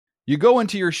You go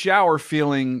into your shower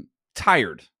feeling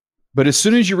tired, but as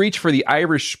soon as you reach for the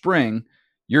Irish Spring,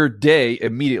 your day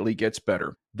immediately gets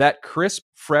better. That crisp,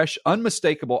 fresh,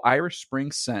 unmistakable Irish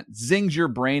Spring scent zings your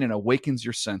brain and awakens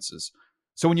your senses.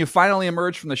 So when you finally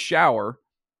emerge from the shower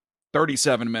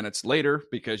 37 minutes later,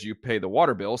 because you pay the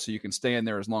water bill so you can stay in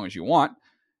there as long as you want,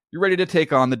 you're ready to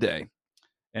take on the day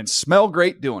and smell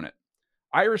great doing it.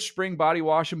 Irish Spring Body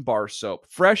Wash and Bar Soap.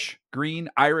 Fresh, green,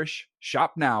 Irish.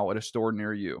 Shop now at a store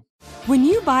near you. When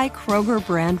you buy Kroger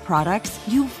brand products,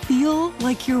 you feel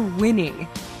like you're winning.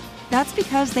 That's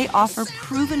because they offer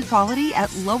proven quality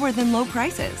at lower than low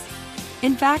prices.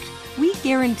 In fact, we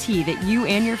guarantee that you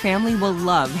and your family will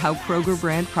love how Kroger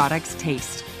brand products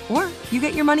taste, or you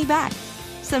get your money back.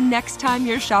 So next time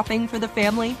you're shopping for the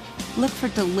family, look for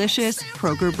delicious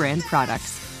Kroger brand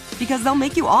products, because they'll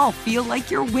make you all feel like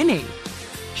you're winning.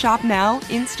 Shop now,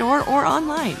 in-store, or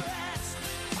online.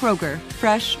 Kroger,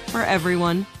 fresh for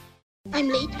everyone. I'm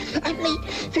late for a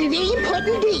very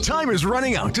important date. Time is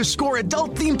running out to score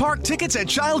adult theme park tickets at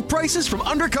child prices from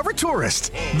Undercover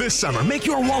Tourist. This summer, make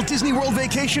your Walt Disney World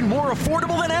vacation more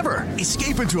affordable than ever.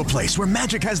 Escape into a place where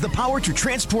magic has the power to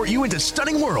transport you into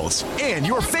stunning worlds and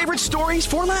your favorite stories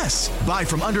for less. Buy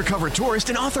from Undercover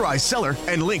Tourist, an authorized seller,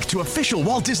 and link to official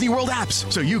Walt Disney World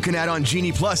apps so you can add on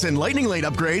Genie Plus and Lightning Lane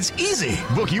upgrades easy.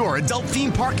 Book your adult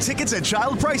theme park tickets at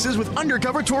child prices with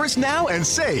Undercover Tourist now and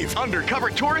save.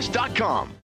 UndercoverTourist.com.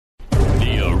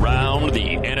 The Around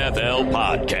the NFL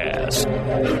podcast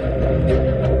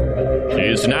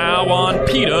is now on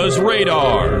PETA's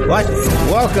radar. What?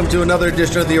 Welcome to another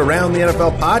edition of the Around the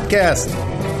NFL podcast.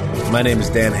 My name is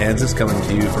Dan Hansis, coming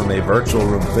to you from a virtual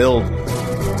room filled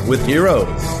with heroes.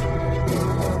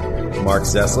 Mark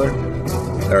Sessler,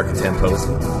 Erica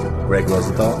Tamposi, Greg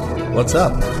Rosenthal. What's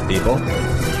up, people?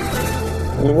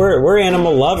 We're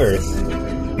animal lovers.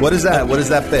 What is that? What is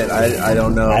that bit? I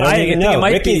don't know. I don't even know.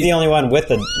 Ricky's the only one with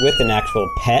an actual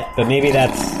pet, but maybe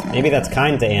that's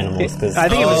kind to animals. Cause I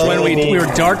think it was when we were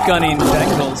dart gunning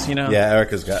Bengals. You know. Yeah,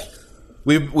 Erica's got.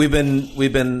 We've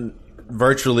been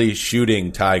virtually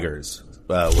shooting tigers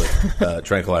with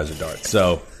tranquilizer darts.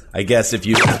 So I guess if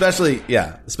you, especially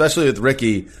with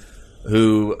Ricky,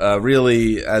 who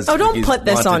really as don't Ricky's put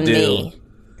this on me.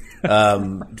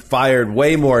 Fired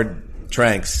way more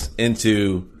tranks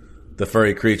into the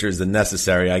furry creatures than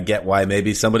necessary. I get why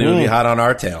maybe somebody would be hot on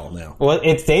our tail now. Well,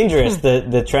 it's dangerous.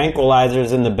 The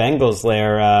tranquilizers in the Bengals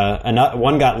lair,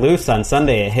 one got loose on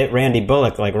Sunday. It hit Randy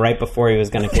Bullock like right before he was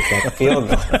going to kick that field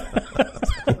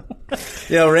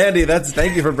goal. Randy,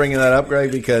 thank you for bringing that up,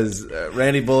 Greg, because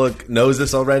Randy Bullock knows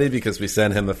this already because we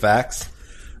sent him a fax.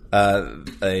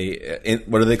 What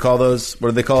do they call those? What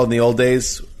do they call in the old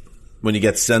days when you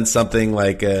get sent something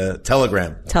like a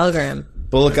telegram? Telegram.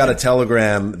 Bullock got a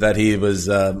telegram that he was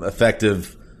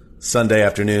effective Sunday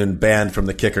afternoon banned from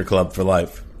the Kicker Club for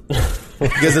life.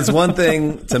 Because it's one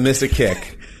thing to miss a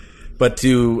kick, but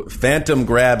to phantom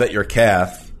grab at your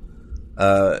calf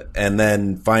and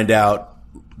then find out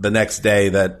the next day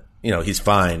that he's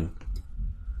fine.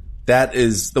 That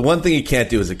is the one thing you can't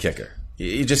do as a kicker.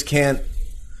 You just can't.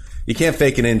 You can't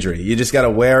fake an injury. You just got to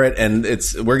wear it, and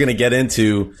we're going to get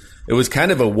into. It was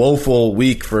kind of a woeful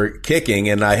week for kicking,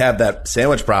 and I have that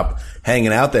sandwich prop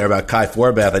hanging out there about Kai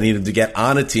Forbath. I needed to get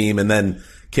on a team and then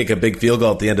kick a big field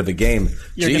goal at the end of a game.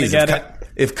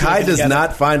 If Kai does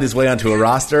not find his way onto a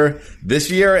roster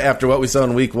this year after what we saw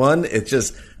in week one, it's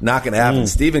just not going to happen.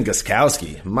 Steven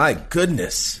Gostkowski, my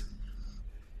goodness.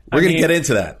 We're going to get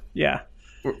into that. Yeah.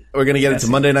 We're going to get into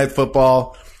Monday Night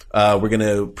Football. We're going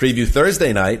to preview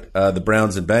Thursday night, the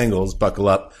Browns and Bengals. Buckle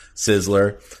up,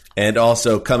 Sizzler. And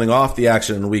also coming off the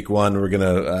action in week one, we're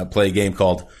going to play a game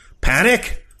called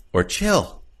Panic or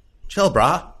Chill. Chill,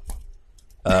 brah.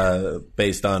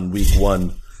 Based on week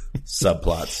one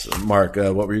subplots. Mark,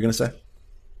 what were you going to say?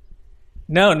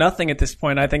 No, nothing at this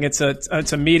point. I think it's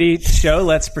a meaty show.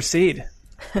 Let's proceed.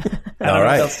 I don't know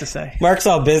what else to say. Mark's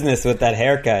all business with that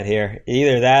haircut here.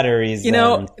 Either that or he's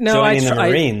joining the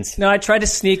Marines. I tried to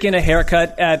sneak in a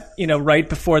haircut at right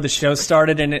before the show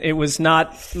started, and it was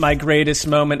not my greatest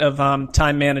moment of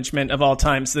time management of all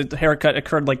times. The haircut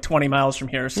occurred like 20 miles from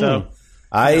here. So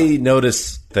I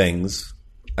notice things.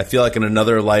 I feel like in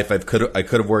another life I could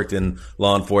have worked in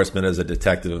law enforcement as a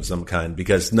detective of some kind,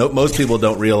 because most people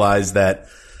don't realize that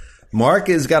Mark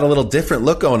has got a little different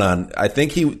look going on. I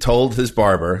think he told his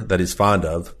barber that he's fond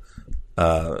of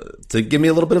to give me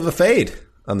a little bit of a fade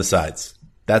on the sides.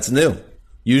 That's new.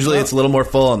 Usually it's a little more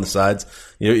full on the sides.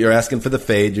 You're asking for the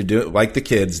fade. You're doing like the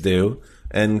kids do,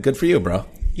 and good for you, bro.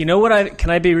 You know what? Can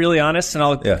I be really honest? And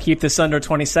I'll keep this under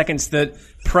 20 seconds. The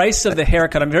price of the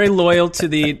haircut. I'm very loyal to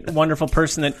the wonderful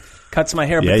person that cuts my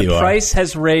hair. Yeah, But you the are. price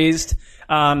has raised,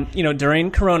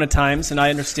 during Corona times, and I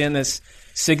understand this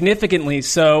significantly.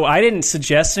 So I didn't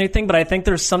suggest anything, but I think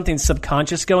there's something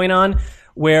subconscious going on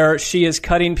where she is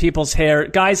cutting people's hair,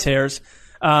 guys' hairs,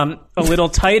 a little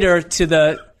tighter to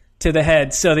the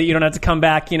head, so that you don't have to come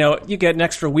back. You get an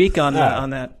extra week on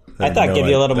that. I thought No, give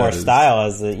you a little that more is- style,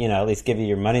 as at least give you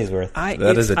your money's worth.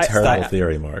 That is a terrible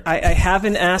theory, Mark. I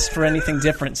haven't asked for anything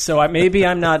different, so maybe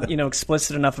I'm not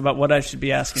explicit enough about what I should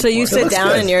be asking. So you for. sit down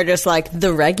good. and you're just like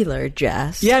the regular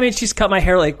Jess. Yeah, I mean, she's cut my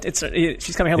hair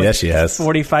she's cut my hair like Yeah, she has.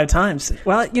 45 times.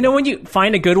 Well, when you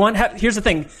find a good one, here's the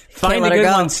thing: find let a her good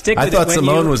go. one, stick I with thought it. When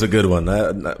Simone you, was a good one.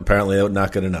 Apparently,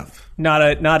 not good enough.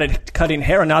 not at cutting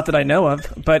hair, not that I know of.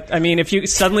 But I mean, if you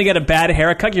suddenly get a bad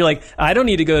haircut, you're like, I don't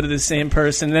need to go to the same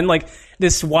person. And then like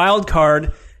this wild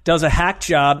card does a hack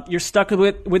job, you're stuck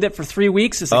with it for 3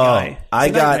 weeks as a guy. It's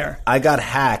a nightmare. I got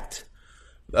hacked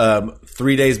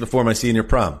 3 days before my senior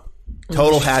prom.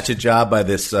 Total hatchet job by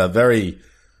this very,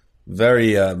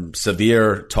 very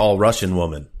severe, tall Russian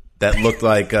woman that looked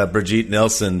like Brigitte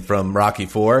Nielsen from Rocky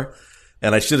IV.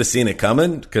 And I should have seen it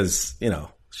coming because,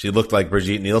 she looked like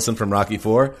Brigitte Nielsen from Rocky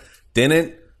IV.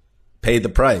 Didn't. Paid the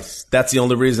price. That's the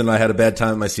only reason I had a bad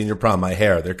time at my senior prom. My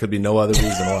hair. There could be no other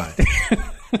reason why.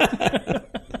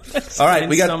 All right,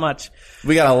 we got so much.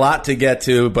 We got a lot to get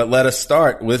to, but let us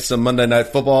start with some Monday Night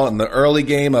Football and the early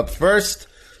game up first.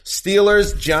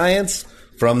 Steelers Giants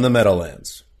from the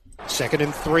Meadowlands. 2nd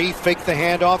and 3, fake the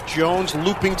handoff. Jones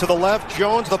looping to the left.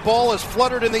 Jones, the ball is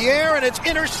fluttered in the air and it's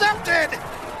intercepted.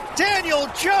 Daniel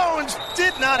Jones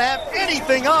did not have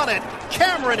anything on it.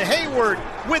 Cameron Hayward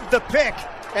with the pick.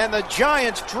 And the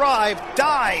Giants' drive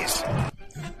dies.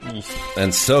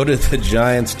 And so did the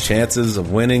Giants' chances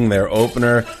of winning their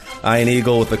opener. Ian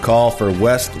Eagle with the call for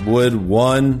Westwood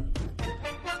 1.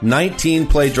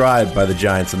 19-play drive by the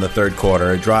Giants in the third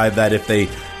quarter. A drive that, if they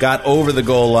got over the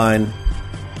goal line,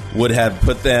 would have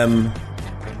put them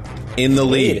in the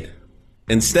lead.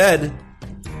 Instead,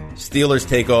 Steelers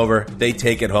take over. They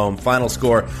take it home. Final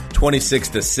score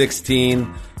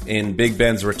 26-16 in Big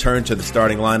Ben's return to the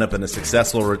starting lineup, and a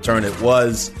successful return it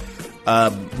was.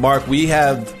 Mark, we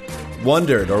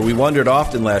wondered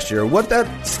often last year what that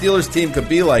Steelers team could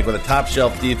be like with a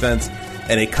top-shelf defense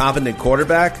and a competent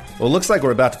quarterback. Well, it looks like we're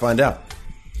about to find out.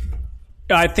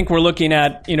 I think we're looking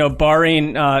at,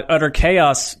 barring utter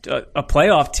chaos, a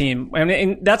playoff team. I mean,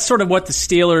 and that's sort of what the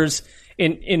Steelers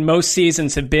in most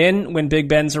seasons have been when Big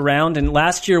Ben's around. And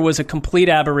last year was a complete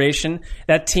aberration.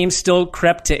 That team still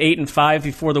crept to 8-5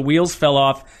 before the wheels fell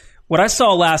off. What I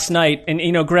saw last night,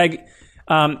 and Greg,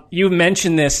 you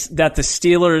mentioned this, that the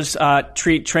Steelers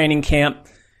treat training camp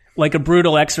like a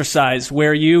brutal exercise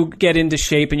where you get into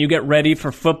shape and you get ready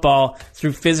for football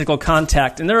through physical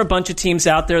contact. And there are a bunch of teams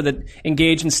out there that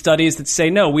engage in studies that say,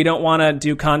 no, we don't want to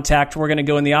do contact. We're going to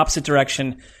go in the opposite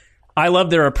direction. I love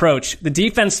their approach. The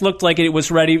defense looked like it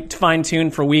was ready to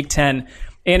fine-tune for Week 10.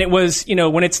 And it was,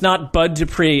 when it's not Bud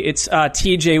Dupree, it's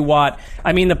T.J. Watt.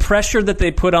 I mean, the pressure that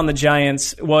they put on the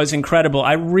Giants was incredible.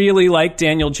 I really like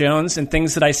Daniel Jones and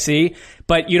things that I see,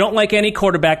 but you don't like any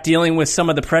quarterback dealing with some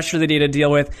of the pressure that he had to deal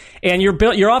with. And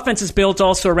your offense is built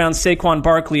also around Saquon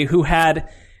Barkley, who had,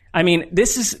 I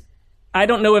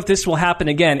don't know if this will happen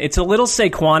again. It's a little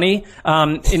Saquon-y,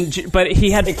 but he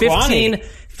had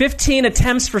 15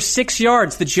 attempts for 6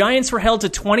 yards. The Giants were held to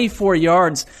 24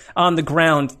 yards on the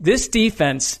ground. This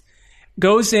defense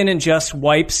goes in and just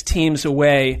wipes teams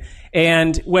away.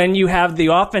 And when you have the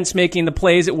offense making the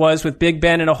plays it was with Big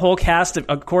Ben and a whole cast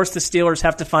of course, the Steelers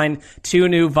have to find 2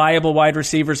 new viable wide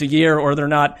receivers a year, or they're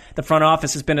not. The front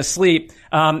office has been asleep.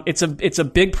 It's a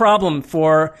big problem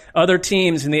for other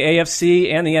teams in the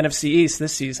AFC and the NFC East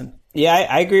this season. Yeah,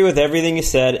 I agree with everything you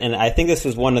said, and I think this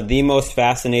was one of the most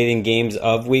fascinating games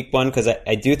of Week 1 because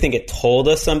I do think it told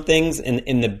us some things,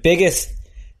 and the biggest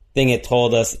thing it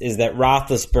told us is that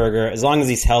Roethlisberger, as long as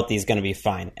he's healthy, is going to be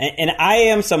fine. And I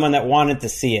am someone that wanted to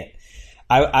see it.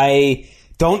 I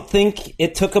don't think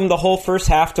it took him the whole first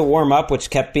half to warm up, which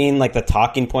kept being like the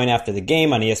talking point after the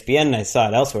game on ESPN, and I saw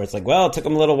it elsewhere. It's like, well, it took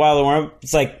him a little while to warm up.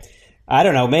 It's like, I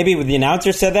don't know, maybe the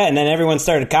announcer said that, and then everyone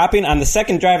started copying. On the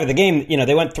second drive of the game,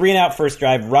 they went 3-and-out first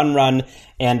drive, run,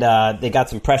 and they got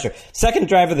some pressure. Second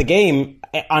drive of the game,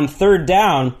 on third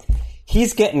down,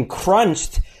 he's getting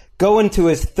crunched, going to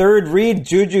his third read,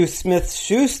 Juju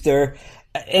Smith-Schuster,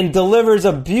 and delivers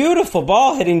a beautiful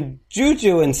ball hitting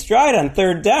Juju in stride on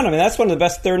third down. I mean, that's one of the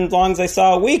best third and longs I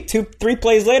saw all week. 2-3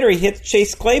 plays later, he hits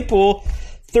Chase Claypool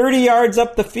 30 yards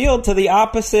up the field to the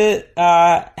opposite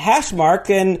hash mark,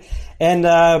 and And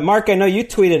Mark, I know you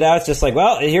tweeted out, it's just like,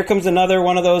 well, here comes another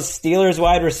one of those Steelers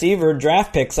wide receiver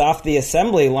draft picks off the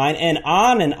assembly line, and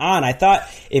on and on. I thought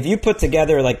if you put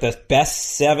together like the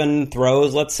best 7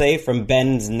 throws, let's say, from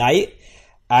Ben's night,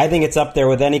 I think it's up there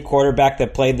with any quarterback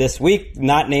that played this week,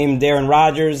 not named Aaron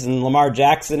Rodgers and Lamar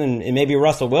Jackson and maybe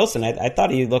Russell Wilson. I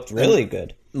thought he looked really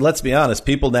good. Let's be honest,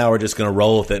 people now are just going to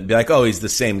roll with it and be like, oh, he's the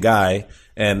same guy,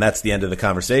 and that's the end of the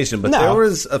conversation. But there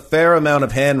was a fair amount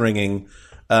of hand-wringing,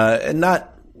 and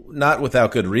not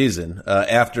without good reason,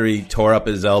 after he tore up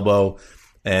his elbow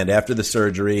and after the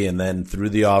surgery and then through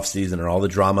the offseason and all the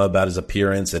drama about his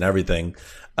appearance and everything,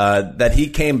 that he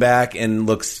came back and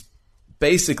looks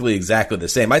basically exactly the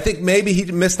same. I think maybe he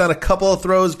missed on a couple of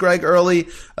throws, Greg, early,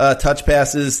 touch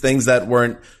passes, things that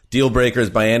weren't deal breakers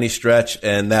by any stretch,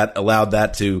 and that allowed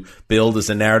that to build as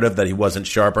a narrative that he wasn't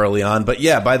sharp early on. But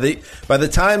yeah, by the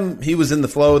time he was in the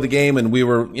flow of the game and we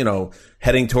were,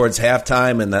 heading towards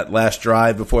halftime and that last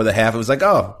drive before the half, it was like,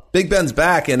 oh, Big Ben's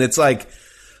back. And it's like,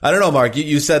 I don't know, Mark,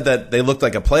 you said that they looked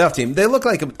like a playoff team. They look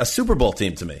like a Super Bowl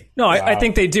team to me. No, I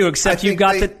think they do, except you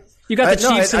got the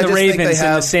Chiefs and the Ravens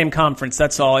in the same conference.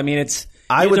 That's all. I mean,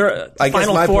 I guess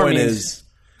my point is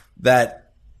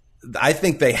that I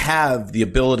think they have the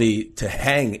ability to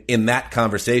hang in that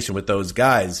conversation with those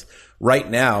guys right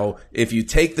now. If you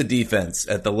take the defense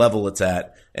at the level it's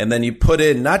at, and then you put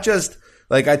in not just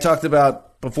like I talked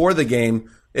about before the game,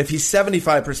 if he's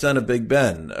 75% of Big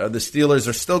Ben, the Steelers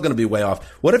are still going to be way off.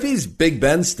 What if he's Big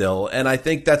Ben still? And I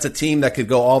think that's a team that could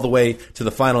go all the way to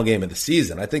the final game of the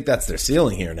season. I think that's their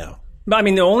ceiling here now. I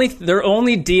mean, their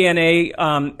only DNA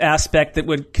aspect that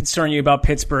would concern you about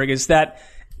Pittsburgh is that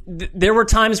there were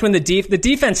times when the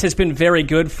defense has been very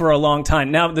good for a long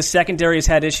time. Now, the secondary has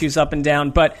had issues up and down,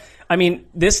 but I mean,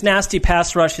 this nasty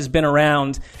pass rush has been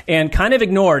around and kind of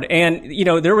ignored. And,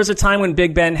 there was a time when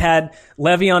Big Ben had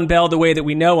Le'Veon Bell the way that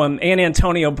we know him and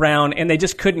Antonio Brown, and they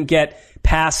just couldn't get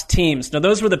past teams. Now,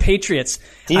 those were the Patriots.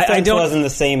 Defense wasn't the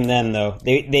same then, though.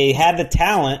 They had the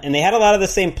talent, and they had a lot of the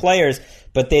same players,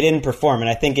 but they didn't perform. And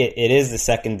I think it is the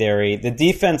secondary. The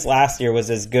defense last year was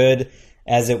as good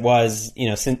as it was,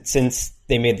 since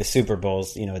they made the Super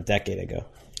Bowls, a decade ago.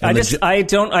 I just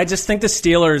think the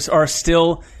Steelers are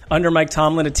still under Mike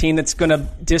Tomlin a team that's going to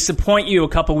disappoint you a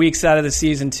couple weeks out of the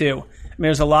season too. I mean,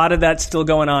 there's a lot of that still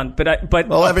going on, but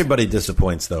everybody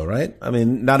disappoints though, right? I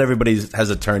mean, not everybody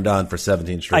has it turned on for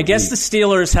 17 straight. I guess the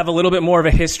Steelers have a little bit more of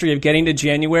a history of getting to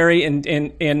January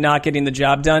and not getting the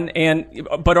job done.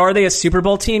 But are they a Super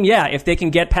Bowl team? Yeah, if they can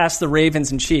get past the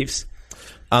Ravens and Chiefs.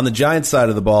 On the Giants side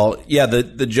of the ball, yeah,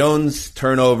 the Jones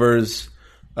turnovers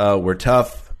were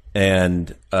tough,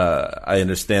 and I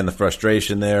understand the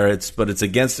frustration there. But it's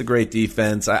against a great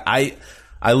defense.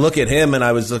 I look at him, and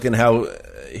I was looking how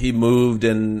he moved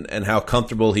and how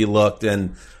comfortable he looked,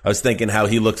 and I was thinking how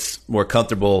he looks more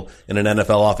comfortable in an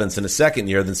NFL offense in his second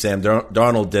year than Sam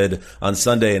Darnold did on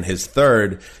Sunday in his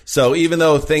third. So even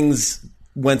though things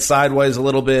went sideways a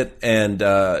little bit and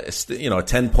a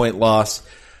 10-point loss,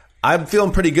 I'm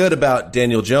feeling pretty good about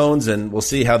Daniel Jones, and we'll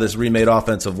see how this remade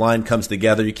offensive line comes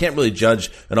together. You can't really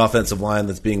judge an offensive line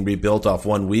that's being rebuilt off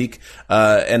 1 week,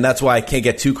 and that's why I can't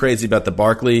get too crazy about the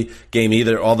Barkley game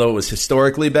either, although it was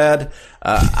historically bad.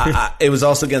 It was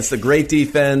also against a great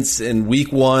defense in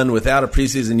week 1 without a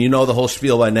preseason. You know the whole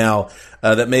spiel by now,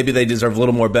 that maybe they deserve a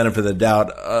little more benefit of the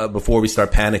doubt before we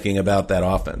start panicking about that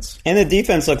offense. And the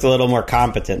defense looked a little more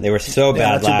competent. They were so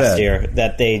bad last year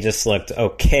that they just looked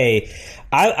okay.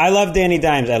 I love Danny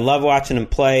Dimes. I love watching him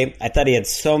play. I thought he had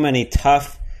so many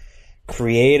tough,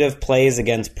 creative plays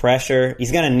against pressure.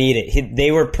 He's going to need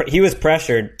it. He was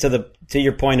pressured to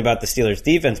your point about the Steelers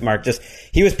defense, Mark.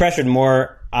 He was pressured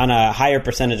more on a higher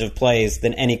percentage of plays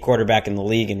than any quarterback in the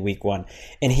league in week 1.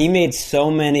 And he made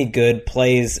so many good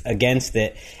plays against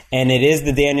it. And it is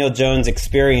the Daniel Jones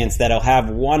experience that'll have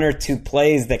 1 or 2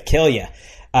 plays that kill you.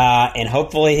 And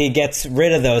hopefully he gets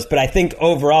rid of those. But I think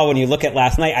overall, when you look at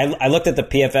last night, I looked at the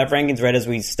PFF rankings right as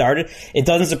we started. It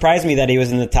doesn't surprise me that he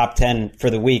was in the top 10 for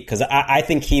the week, because I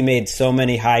think he made so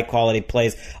many high-quality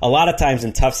plays, a lot of times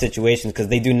in tough situations, because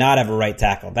they do not have a right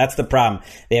tackle. That's the problem.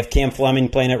 They have Cam Fleming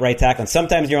playing at right tackle, and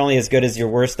sometimes you're only as good as your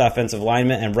worst offensive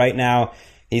lineman, and right now,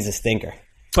 he's a stinker.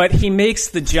 But he makes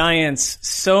the Giants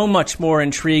so much more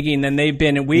intriguing than they've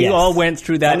been, and we all went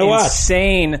through that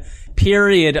insane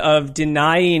period of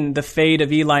denying the fate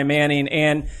of Eli Manning,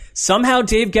 and somehow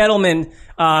Dave Gettleman,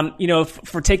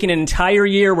 for taking an entire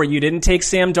year where you didn't take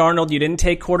Sam Darnold, you didn't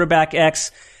take quarterback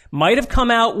X, might have come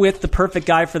out with the perfect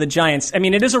guy for the Giants. I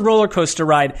mean, it is a roller coaster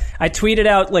ride. I tweeted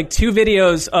out like 2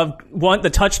 videos of the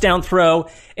touchdown throw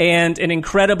and an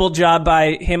incredible job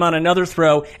by him on another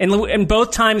throw. And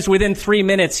both times within 3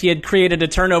 minutes, he had created a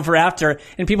turnover after.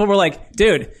 And people were like,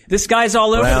 dude, this guy's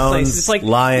all over Browns, the place. It's like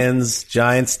Lions,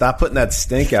 Giants. Stop putting that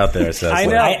stink out there. I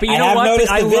know, but you know what?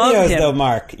 Noticed I the love videos, him. though,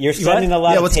 Mark. You're sending a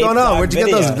lot of what's tape going on? dog Where'd you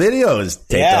get those videos,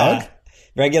 Tape Dog?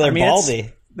 Regular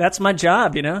Baldy. That's my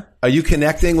job, you know? Are you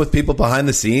connecting with people behind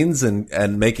the scenes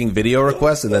and making video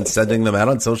requests and then sending them out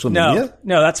on social media?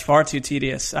 No, that's far too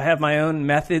tedious. I have my own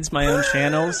methods, my own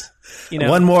channels. You know.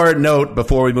 One more note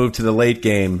before we move to the late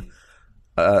game.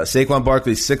 Saquon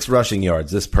Barkley, 6 rushing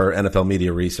yards, this per NFL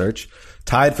Media Research.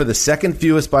 Tied for the second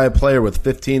fewest by a player with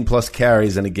 15-plus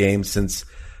carries in a game since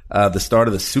the start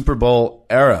of the Super Bowl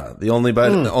era. The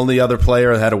only other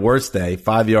player that had a worse day,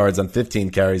 5 yards on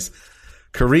 15 carries.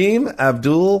 Kareem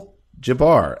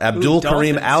Abdul-Jabbar.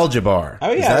 Kareem Al-Jabbar.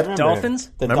 Oh, yeah, I remember. Dolphins?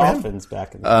 The Dolphins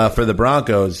back in the day. For the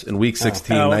Broncos in Week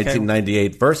 16,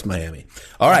 1998 versus Miami.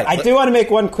 All right. I do want to make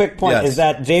one quick point, Yes. is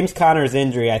that James Conner's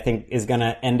injury, I think, is going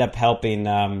to end up helping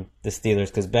the Steelers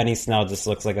because Benny Snell just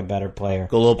looks like a better player.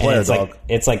 Good little player, it's dog.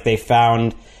 It's like they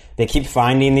keep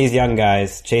finding these young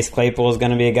guys. Chase Claypool is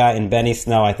going to be a guy, and Benny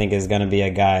Snell, I think, is going to be a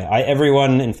guy.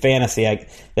 Everyone in fantasy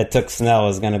that took Snell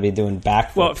is going to be doing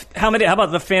backflips. Well, how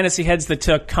about the fantasy heads that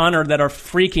took Connor that are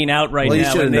freaking out right now? You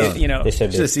should have known. They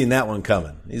should have seen that one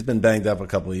coming. He's been banged up a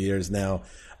couple of years now.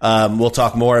 We'll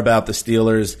talk more about the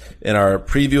Steelers in our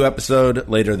preview episode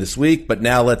later this week, but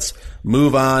now let's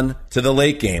move on to the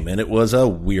late game, and it was a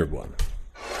weird one.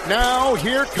 Now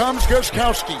here comes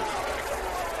Gostkowski.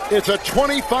 It's a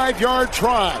 25-yard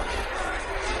try.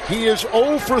 He is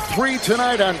 0 for 3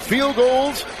 tonight on field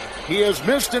goals. He has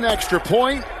missed an extra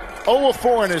point. 0 of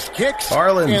 4 in his kicks.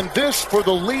 Harlan. And this for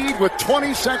the lead with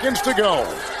 20 seconds to go.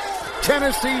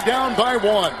 Tennessee down by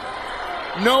 1.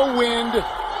 No wind.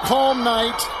 Calm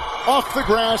night. Off the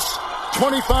grass.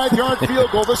 25-yard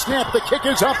field goal. The snap. The kick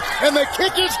is up. And the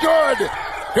kick is good.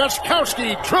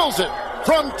 Gostkowski drills it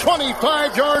from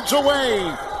 25 yards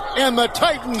away. And the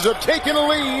Titans have taken a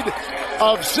lead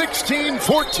of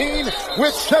 16-14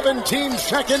 with 17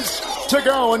 seconds to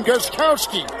go. And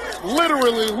Gostkowski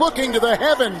literally looking to the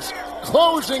heavens,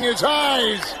 closing his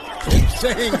eyes,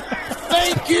 saying,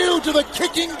 thank you to the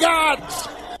kicking gods.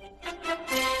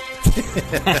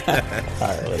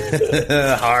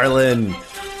 Harlan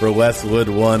for Westwood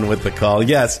won with the call.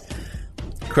 Yes,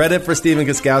 credit for Stephen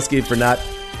Gostkowski for not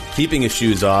keeping his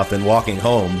shoes off and walking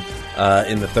home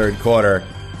in the third quarter.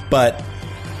 But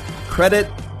credit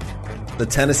the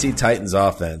Tennessee Titans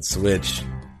offense, which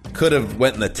could have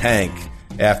went in the tank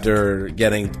after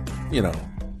getting,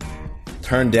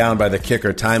 turned down by the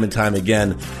kicker time and time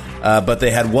again. But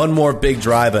they had one more big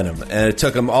drive in him, and it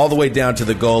took him all the way down to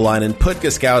the goal line and put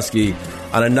Gostkowski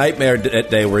on a nightmare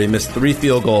day where he missed 3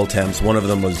 field goal attempts. One of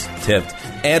them was tipped,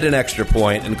 and an extra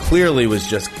point, and clearly was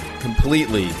just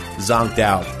completely zonked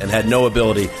out and had no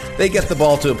ability. They get the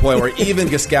ball to a point where even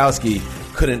Gostkowski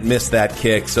couldn't miss that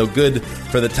kick. So good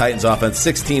for the Titans offense.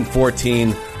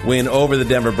 16-14 win over the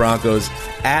Denver Broncos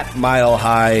at Mile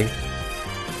High.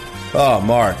 Oh,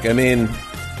 Mark, I mean,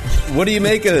 what do you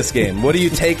make of this game? What do you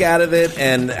take out of it?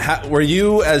 And were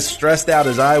you as stressed out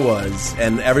as I was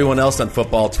and everyone else on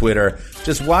football Twitter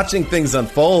just watching things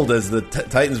unfold as the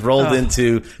Titans rolled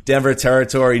into Denver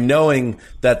territory, knowing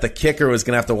that the kicker was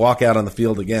going to have to walk out on the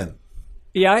field again?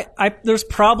 Yeah, there's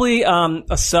probably a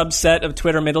subset of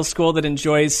Twitter middle school that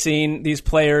enjoys seeing these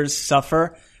players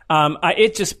suffer.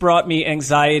 It just brought me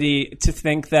anxiety to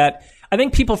think that I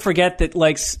think people forget that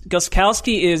like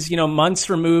Gostkowski is, months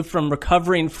removed from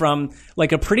recovering from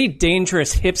like a pretty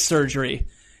dangerous hip surgery.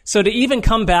 So to even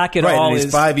come back at all and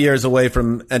he's 5 years away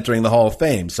from entering the Hall of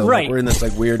Fame. So we're in this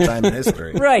like weird time in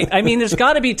history. Right. I mean, there's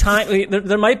got to be time.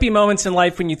 There might be moments in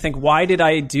life when you think, "Why did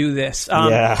I do this?"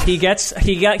 He got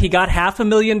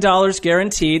 $500,000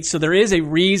 guaranteed, so there is a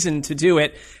reason to do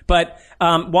it. But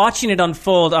watching it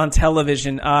unfold on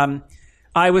television,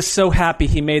 I was so happy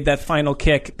he made that final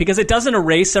kick because it doesn't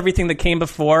erase everything that came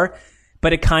before,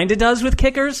 but it kind of does with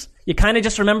kickers. You kind of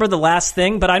just remember the last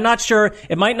thing, but I'm not sure.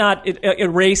 It might not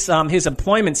erase his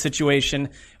employment situation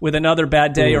with another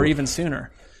bad day or even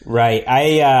sooner. Right.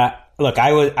 I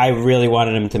really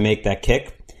wanted him to make that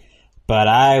kick, but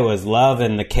I was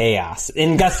loving the chaos.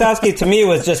 And Gostkowski, to me,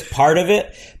 was just part of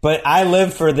it, but I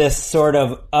live for this sort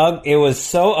of it was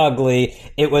so ugly.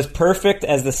 It was perfect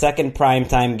as the second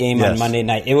primetime game on Monday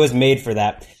night. It was made for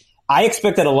that. I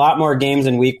expected a lot more games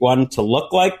in week 1 to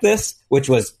look like this, which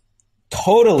was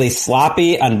totally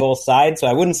sloppy on both sides. So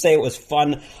I wouldn't say it was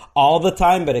fun all the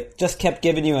time, but it just kept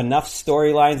giving you enough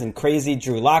storylines and crazy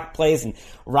Drew Lock plays and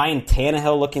Ryan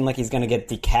Tannehill looking like he's going to get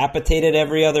decapitated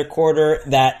every other quarter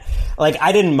that, like,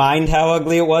 I didn't mind how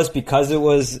ugly it was because it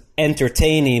was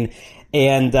entertaining.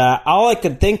 And all I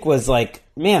could think was, like,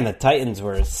 man, the Titans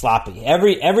were sloppy.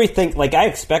 Everything, like, I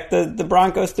expect the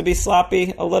Broncos to be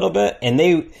sloppy a little bit, and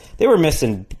they were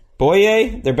missing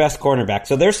Boye, their best cornerback.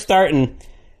 So they're starting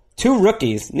two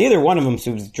rookies. Neither one of them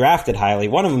was drafted highly.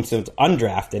 One of them was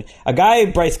undrafted. A guy,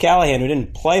 Bryce Callahan, who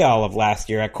didn't play all of last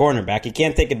year at cornerback. You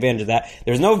can't take advantage of that.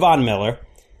 There's no Von Miller.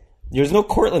 There's no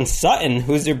Cortland Sutton,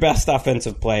 who's your best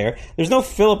offensive player. There's no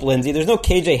Phillip Lindsay. There's no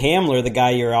KJ Hamler, the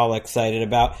guy you're all excited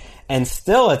about. And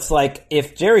still, it's like,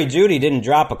 if Jerry Jeudy didn't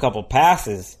drop a couple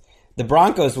passes, the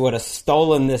Broncos would have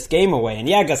stolen this game away. And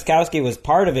yeah, Gostkowski was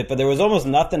part of it, but there was almost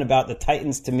nothing about the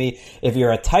Titans to me, if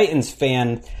you're a Titans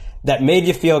fan, that made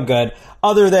you feel good,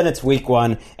 other than it's week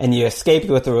one, and you escaped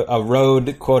with a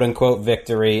road, quote-unquote,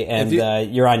 victory, and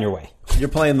you're on your way. You're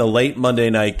playing the late Monday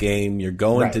night game. You're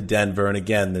going to Denver, and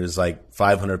again, there's like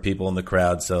 500 people in the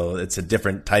crowd, so it's a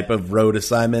different type of road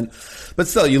assignment. But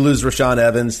still, you lose Rashaan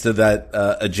Evans to that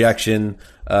ejection,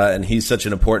 and he's such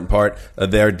an important part of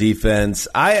their defense.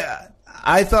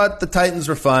 I thought the Titans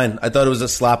were fine. I thought it was a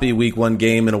sloppy week one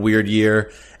game in a weird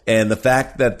year. And the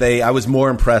fact that I was more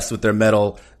impressed with their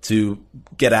mettle to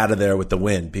get out of there with the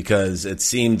win, because it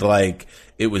seemed like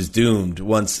it was doomed.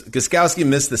 Once Gostkowski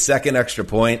missed the second extra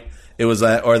point, it was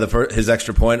his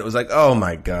extra point, it was like, oh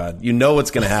my God, you know what's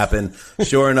going to happen.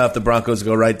 Sure enough, the Broncos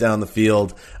go right down the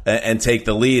field and take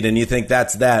the lead, and you think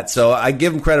that's that. So I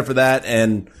give him credit for that.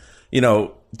 And, you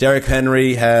know, Derrick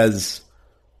Henry has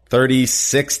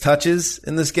 36 touches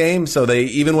in this game. So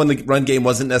even when the run game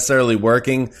wasn't necessarily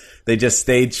working, they just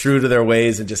stayed true to their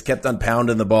ways and just kept on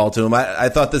pounding the ball to him. I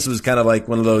thought this was kind of like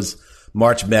one of those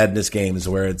March Madness games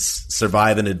where it's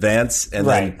survive in advance and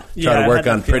then try to work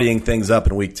on prettying things up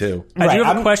in week two. I do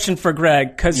have a question for Greg,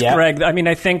 because Greg, I mean,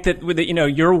 I think that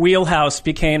your wheelhouse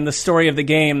became the story of the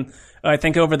game, I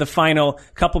think, over the final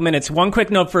couple minutes. One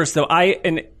quick note first, though.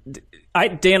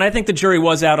 Dan, I think the jury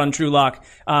was out on Drew Lock.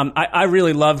 I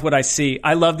really love what I see.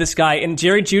 I love this guy. And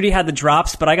Jerry Jeudy had the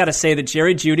drops, but I got to say that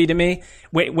Jerry Jeudy, to me,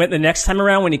 when the next time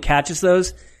around when he catches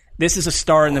those, this is a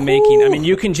star in the making. I mean,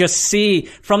 you can just see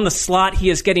from the slot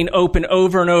he is getting open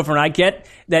over and over. And I get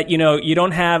that, you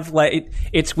don't have,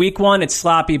 it's week one, it's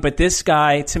sloppy, but this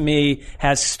guy, to me,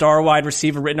 has star wide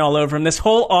receiver written all over him. This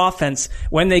whole offense,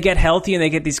 when they get healthy and they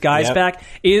get these guys back,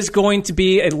 is going to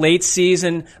be a late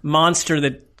season monster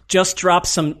that just drops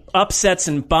some upsets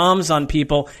and bombs on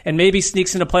people and maybe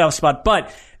sneaks in a playoff spot.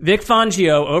 But Vic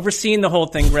Fangio overseeing the whole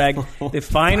thing, Greg. The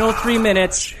final 3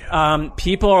 minutes,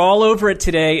 people are all over it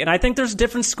today, and I think there's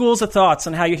different schools of thoughts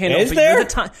on how you handle it. Is there?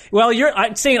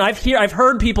 I'm saying I've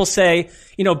heard people say,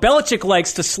 Belichick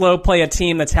likes to slow play a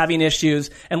team that's having issues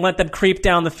and let them creep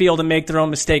down the field and make their own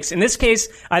mistakes. In this case,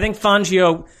 I think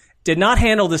Fangio did not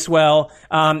handle this well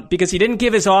because he didn't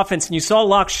give his offense, and you saw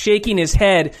Locke shaking his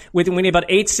head when he about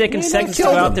 8 seconds to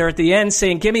go out there at the end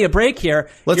saying, give me a break here.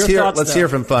 Let's hear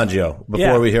from Fangio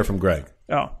before we hear from Greg.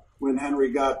 When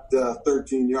Henry got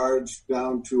 13 yards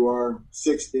down to our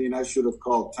 16, I should have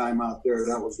called timeout there.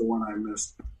 That was the one I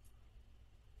missed.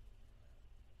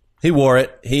 He wore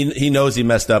it. He knows he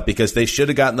messed up because they should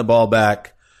have gotten the ball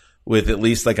back with at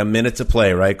least like a minute to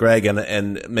play, right, Greg?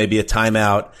 And maybe a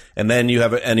timeout. And then you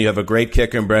have a great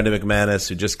kicker in Brendan McManus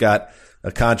who just got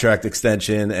a contract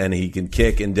extension and he can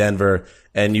kick in Denver.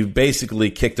 And you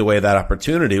basically kicked away that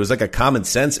opportunity. It was like a common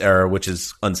sense error, which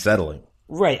is unsettling.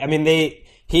 Right. I mean,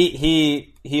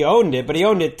 he owned it, but he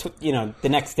owned it, the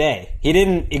next day. He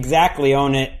didn't exactly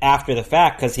own it after the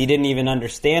fact because he didn't even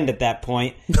understand at that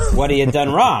point what he had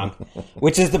done wrong,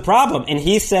 which is the problem. And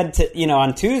he said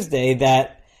on Tuesday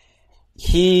that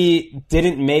he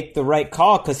didn't make the right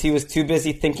call because he was too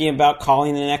busy thinking about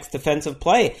calling the next defensive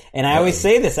play. And I always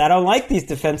say this, I don't like these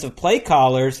defensive play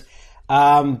callers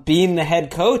being the head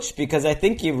coach because I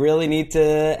think you really need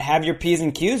to have your P's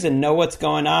and Q's and know what's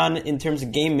going on in terms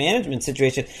of game management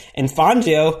situation. And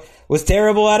Fangio was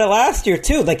terrible at it last year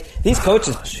too. Like these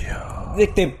coaches,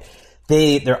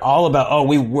 they're all about,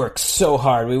 we work so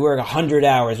hard. We work 100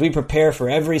 hours. We prepare for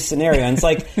every scenario. And it's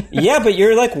like, yeah, but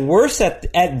you're like worse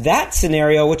at that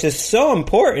scenario, which is so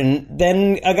important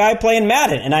than a guy playing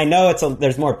Madden. And I know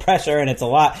there's more pressure and it's a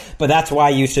lot, but that's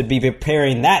why you should be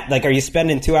preparing that. Like, are you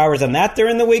spending 2 hours on that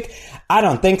during the week? I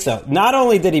don't think so. Not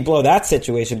only did he blow that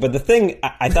situation, but the thing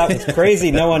I thought was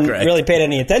crazy, no one really paid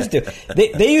any attention to.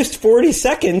 They used 40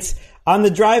 seconds on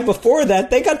the drive before that.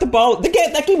 They got the ball.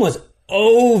 That game was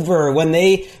over when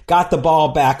they got the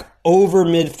ball back over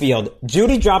midfield.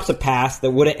 Jeudy drops a pass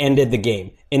that would have ended the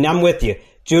game. And I'm with you.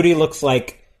 Jeudy looks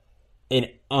like an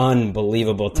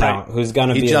unbelievable talent who's going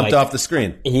to be He jumped off the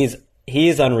screen.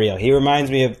 He's unreal. He reminds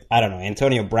me of, I don't know,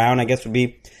 Antonio Brown, I guess would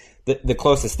be the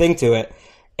closest thing to it.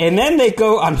 And then they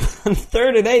go on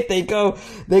 3rd and 8, they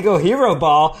go hero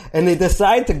ball, and they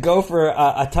decide to go for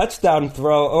a touchdown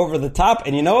throw over the top.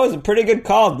 And you know, it was a pretty good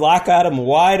call. Locke had him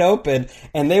wide open,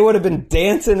 and they would have been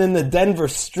dancing in the Denver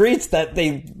streets that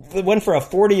they went for a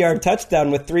 40-yard touchdown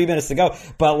with 3 minutes to go.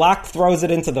 But Locke throws it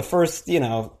into the first,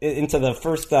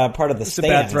 part of the stands. A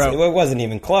bad throw. It wasn't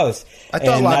even close. I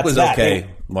thought Locke was okay,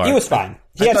 Mark. He was fine.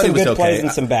 He had some good plays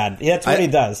and some bad. That's what he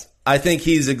does. I think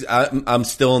I'm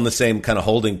still in the same kind of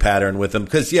holding pattern with him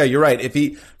because, yeah, you're right. If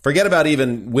he forget about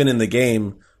even winning the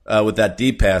game with that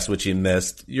deep pass, which he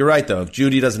missed, you're right, though. If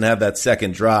Jeudy doesn't have that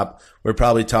second drop, we're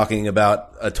probably talking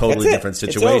about a totally different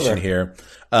situation here.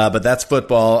 But that's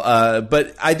football.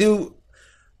 But I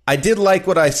did like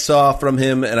what I saw from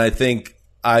him, and I think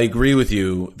I agree with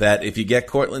you that if you get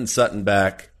Courtland Sutton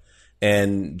back,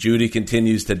 and Jeudy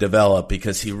continues to develop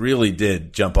because he really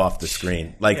did jump off the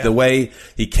screen. The way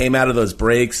he came out of those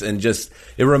breaks and just,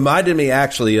 it reminded me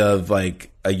actually of like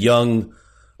a young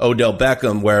Odell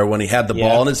Beckham where when he had the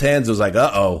ball in his hands, it was like,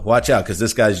 uh-oh, watch out because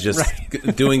this guy's just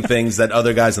doing things that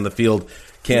other guys on the field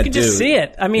can't do. You can just see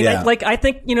it. I mean, I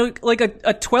think, like a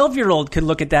 12-year-old could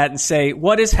look at that and say,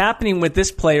 what is happening with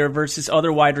this player versus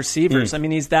other wide receivers? I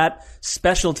mean, he's that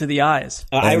special to the eyes.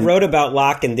 I wrote about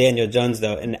Locke and Daniel Jones,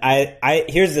 though, and I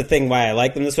here's the thing why I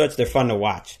like them so much. They're fun to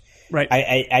watch. Right.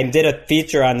 I did a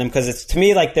feature on them because it's, to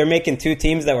me, like they're making two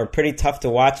teams that were pretty tough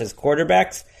to watch as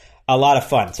quarterbacks a lot of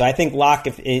fun. So I think Locke,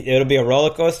 it'll be a roller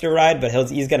coaster ride, but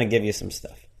he's going to give you some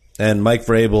stuff. And Mike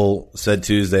Vrabel said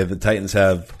Tuesday the Titans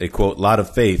have a, quote, lot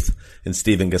of faith in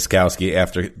Stephen Gostkowski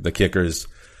after the kicker's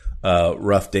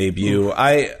rough debut.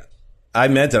 I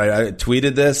meant it. I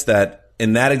tweeted this, that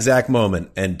in that exact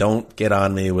moment, and don't get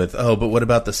on me with, oh, but what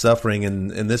about the suffering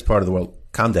in this part of the world?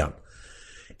 Calm down.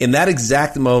 In that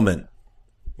exact moment,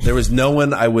 there was no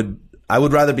one I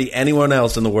would rather be anyone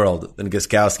else in the world than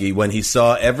Gostkowski when he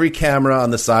saw every camera on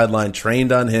the sideline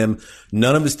trained on him,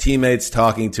 none of his teammates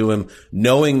talking to him,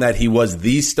 knowing that he was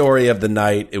the story of the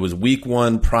night. It was week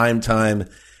 1, prime time,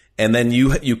 and then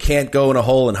you can't go in a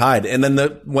hole and hide. And then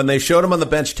when they showed him on the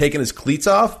bench taking his cleats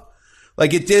off,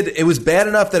 like it was bad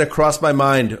enough that it crossed my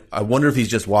mind, I wonder if he's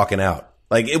just walking out.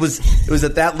 Like it was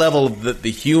at that level of the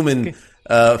human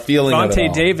feeling of it all.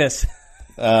 Vontae Davis.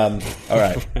 All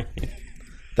right.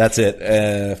 That's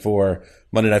it for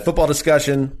Monday Night Football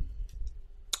discussion.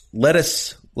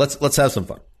 Let's have some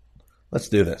fun. Let's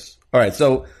do this. All right.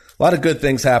 So a lot of good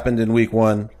things happened in week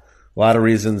 1. A lot of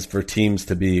reasons for teams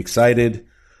to be excited.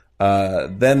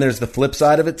 Then there's the flip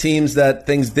side of it. Teams that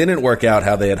things didn't work out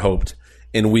how they had hoped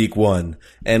in week 1.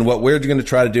 And what we're going to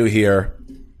try to do here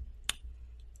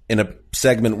in a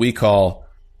segment we call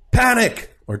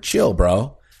Panic or Chill,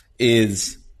 Bro,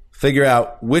 is figure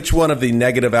out which one of the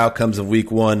negative outcomes of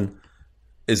week 1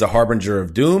 is a harbinger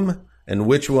of doom and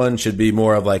which one should be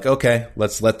more of like, okay,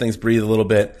 let's let things breathe a little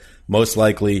bit. Most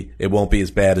likely it won't be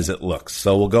as bad as it looks.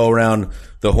 So we'll go around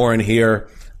the horn here.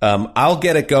 I'll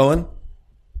get it going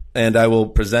and I will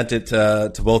present it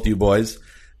to both you boys.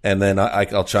 And then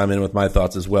I'll chime in with my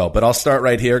thoughts as well. But I'll start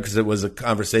right here because it was a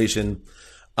conversation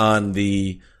on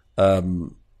the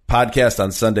podcast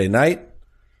on Sunday night.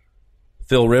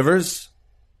 Phil Rivers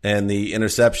and the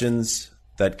interceptions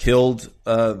that killed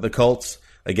the Colts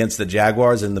against the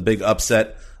Jaguars in the big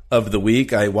upset of the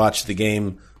week. I watched the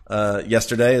game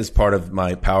yesterday as part of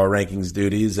my power rankings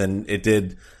duties, and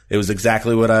it was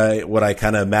exactly what I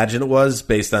kind of imagined it was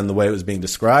based on the way it was being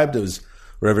described. It was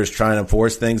Rivers trying to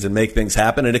force things and make things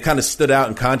happen, and it kind of stood out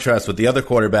in contrast with the other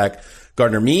quarterback,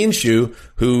 Gardner Minshew,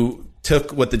 who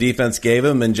took what the defense gave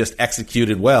him and just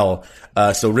executed well.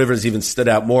 So Rivers even stood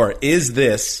out more. Is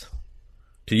this,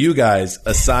 to you guys,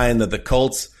 a sign that the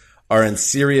Colts are in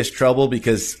serious trouble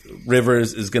because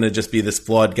Rivers is going to just be this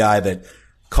flawed guy that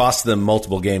cost them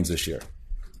multiple games this year?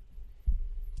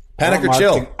 Panic or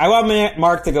chill? I want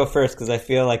Mark to go first because I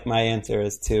feel like my answer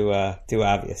is too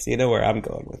obvious. You know where I'm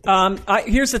going with this.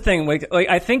 Here's the thing. Like,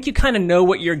 I think you kind of know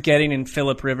what you're getting in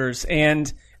Phillip Rivers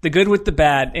and the good with the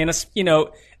bad. And,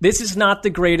 this is not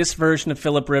the greatest version of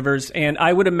Phillip Rivers. And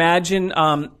I would imagine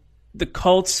the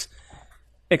Colts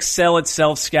excel at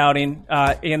self-scouting,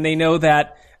 and they know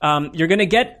that you're going to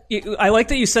get – I like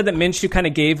that you said that Minshew kind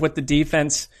of gave what the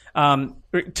defense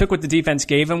took what the defense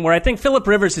gave him, where I think Phillip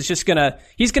Rivers is he's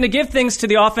going to give things to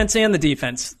the offense and the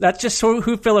defense. That's just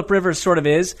who Phillip Rivers sort of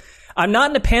is. I'm not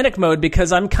in a panic mode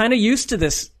because I'm kind of used to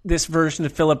this version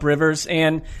of Phillip Rivers,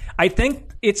 and I think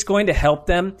it's going to help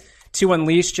them to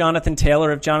unleash Jonathan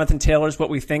Taylor if Jonathan Taylor is what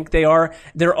we think they are.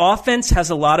 Their offense has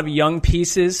a lot of young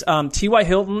pieces. T.Y.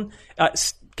 Hilton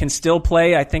can still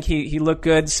play. I think he looked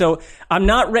good. So I'm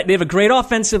not ready. They have a great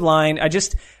offensive line.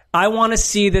 I want to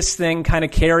see this thing kind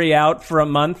of carry out for a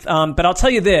month. But I'll tell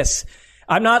you this.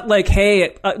 I'm not like,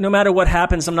 hey, no matter what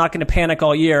happens, I'm not going to panic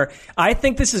all year. I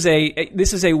think this is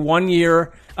a 1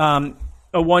 year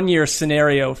a 1 year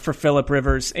scenario for Phillip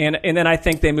Rivers, and then I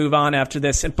think they move on after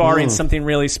this, and barring something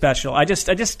really special. I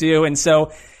just do, and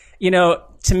so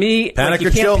to me, panic or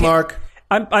chill, Mark.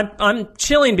 I'm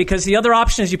chilling because the other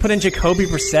option is you put in Jacoby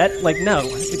Brissett. No.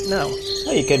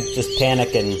 Well, you could just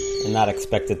panic and not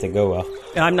expect it to go well.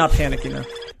 I'm not panicking though.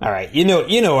 All right, you know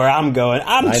where I'm going.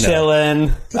 I'm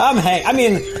chilling.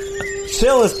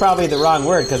 Chill is probably the wrong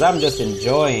word because I'm just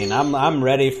enjoying. I'm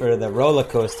ready for the roller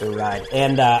coaster ride.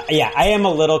 And I am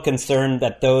a little concerned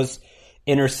that those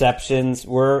interceptions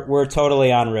were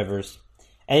totally on Rivers.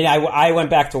 And I went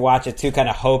back to watch it too, kind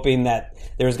of hoping that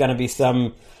there was going to be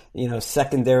some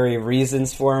secondary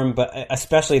reasons for him, but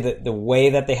especially the way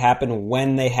that they happened,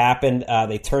 when they happened,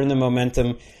 they turned the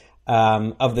momentum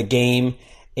of the game,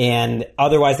 and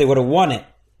otherwise they would have won it.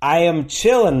 I am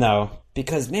chilling though,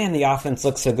 because man, the offense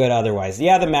looks so good otherwise.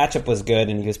 Yeah, the matchup was good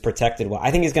and he was protected well.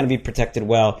 I think he's going to be protected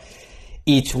well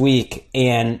each week,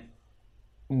 and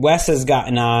Wes has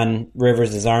gotten on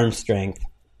Rivers' arm strength,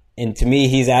 and to me,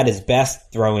 he's at his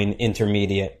best throwing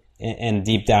intermediate and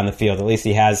deep down the field. At least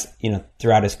he has,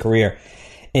 throughout his career.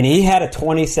 And he had a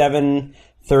 27,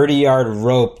 30-yard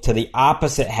rope to the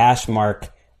opposite hash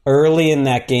mark early in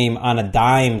that game on a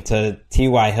dime to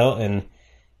T.Y. Hilton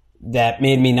that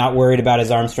made me not worried about his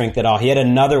arm strength at all. He had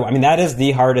another one. I mean, that is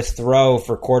the hardest throw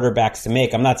for quarterbacks to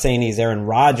make. I'm not saying he's Aaron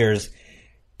Rodgers,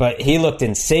 but he looked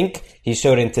in sync. He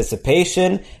showed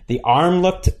anticipation. The arm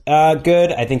looked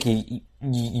good. I think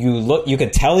you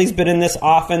could tell he's been in this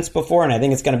offense before, and I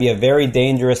think it's going to be a very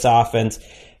dangerous offense.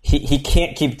 He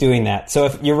can't keep doing that. So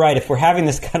if you're right, if we're having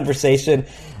this conversation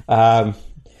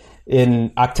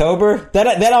in October, then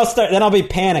I'll be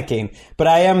panicking. But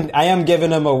I am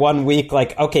giving him a 1 week,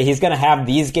 okay, he's going to have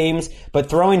these games, but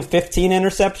throwing 15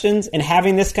 interceptions and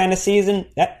having this kind of season,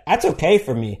 that's okay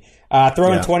for me.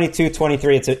 Throwing 22,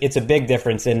 23, it's a big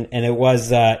difference, and it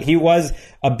was he was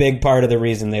a big part of the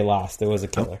reason they lost. It was a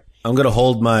killer. I'm going to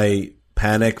hold my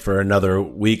panic for another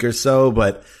week or so,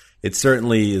 but it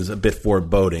certainly is a bit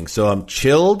foreboding. So I'm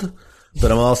chilled,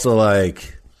 but I'm also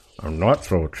I'm not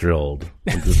so chilled.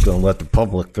 I'm just going to let the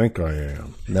public think I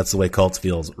am. And that's the way Colts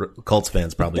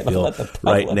fans probably feel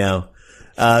right now.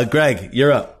 Greg,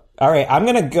 you're up. All right, I'm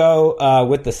going to go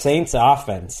with the Saints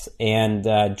offense and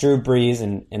Drew Brees,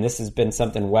 and this has been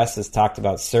something Wes has talked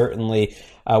about certainly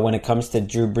when it comes to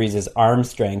Drew Brees' arm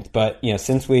strength. But,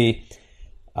 since we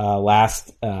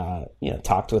last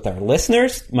talked with our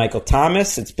listeners, Michael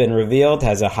Thomas, it's been revealed,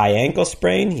 has a high ankle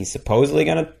sprain. He's supposedly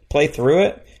going to play through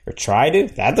it or try to.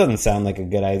 That doesn't sound like a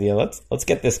good idea. Let's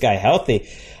get this guy healthy.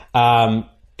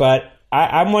 But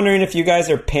I'm wondering if you guys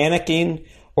are panicking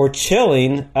or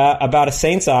chilling about a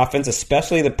Saints offense,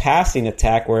 especially the passing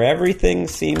attack, where everything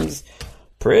seems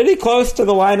pretty close to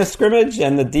the line of scrimmage,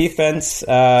 and the defense,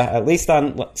 at least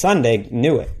on Sunday,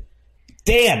 knew it.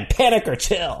 Dan, panic or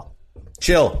chill?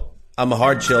 Chill. I'm a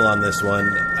hard chill on this one,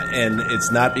 and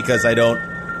it's not because I don't...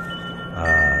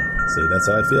 see, that's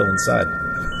how I feel inside.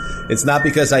 It's not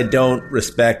because I don't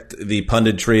respect the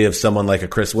punditry of someone like a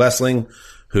Chris Wessling,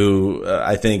 who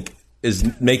I think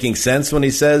is making sense when he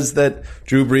says that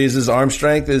Drew Brees' arm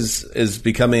strength is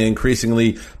becoming an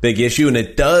increasingly big issue. And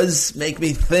it does make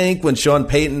me think when Sean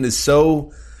Payton is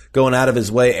so going out of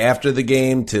his way after the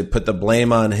game to put the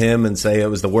blame on him and say it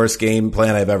was the worst game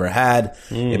plan I've ever had.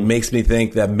 It makes me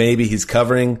think that maybe he's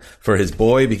covering for his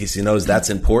boy because he knows that's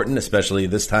important, especially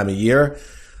this time of year.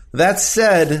 That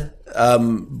said,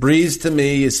 Brees to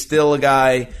me is still a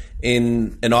guy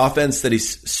in an offense that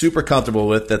he's super comfortable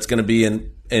with, that's going to be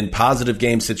in positive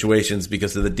game situations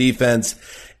because of the defense.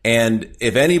 And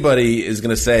if anybody is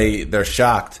going to say they're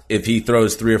shocked if he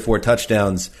throws 3 or 4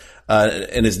 touchdowns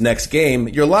in his next game,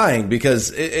 you're lying,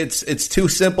 because it's too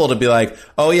simple to be like,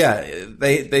 oh yeah,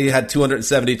 they had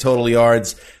 270 total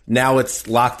yards. Now it's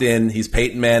locked in. He's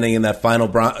Peyton Manning in that final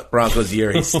Broncos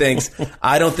year. He stinks.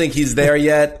 I don't think he's there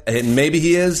yet, and maybe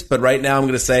he is. But right now, I'm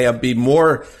going to say it would be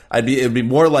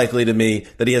more likely to me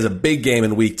that he has a big game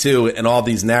in week 2, and all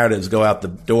these narratives go out the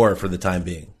door for the time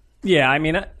being. Yeah, I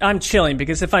mean, I'm chilling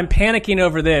because if I'm panicking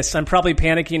over this, I'm probably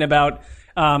panicking about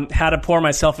how to pour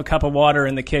myself a cup of water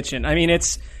in the kitchen. I mean,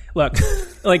 it's Look,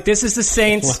 like this is the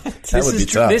Saints. That would be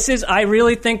tough. I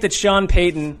really think that Sean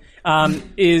Payton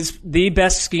is the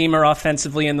best schemer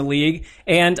offensively in the league,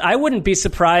 and I wouldn't be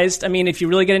surprised. I mean, if you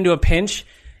really get into a pinch,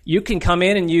 you can come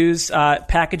in and use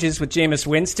packages with Jameis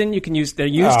Winston. You can use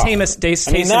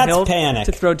Taysom Hill panic.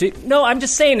 To throw deep. No, I'm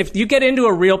just saying, if you get into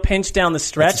a real pinch down the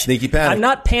stretch, that's a sneaky panic. I'm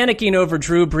not panicking over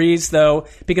Drew Brees, though,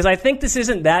 because I think this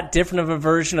isn't that different of a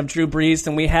version of Drew Brees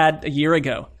than we had a year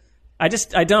ago. I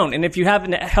don't. And if you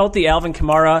have a healthy Alvin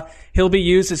Kamara, he'll be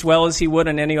used as well as he would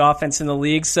on any offense in the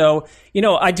league. So,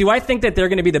 I think that they're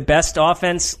going to be the best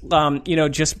offense.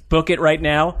 Just book it right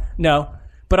now. No.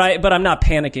 But I'm not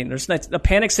panicking. There's a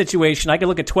panic situation. I could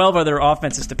look at 12 other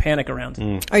offenses to panic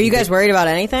around. Are you guys worried about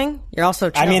anything? You're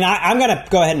also chill. I mean, I'm going to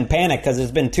go ahead and panic because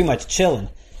there's been too much chilling.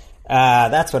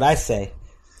 That's what I say.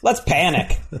 Let's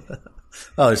panic.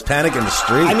 Oh, there's panic in the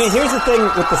streets. I mean, here's the thing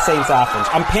with the Saints offense.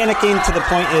 I'm panicking to the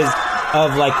point is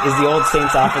the old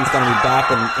Saints offense going to be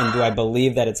back, and do I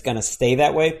believe that it's going to stay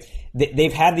that way?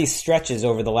 They've had these stretches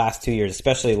over the last 2 years,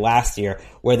 especially last year,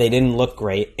 where they didn't look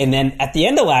great. And then at the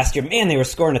end of last year, man, they were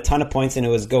scoring a ton of points and it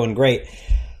was going great.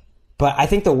 But I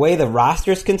think the way the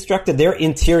roster is constructed, their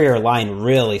interior line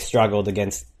really struggled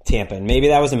against Tampa. And maybe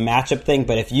that was a matchup thing,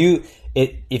 but if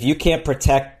you can't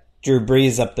protect Drew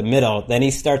Brees up the middle, then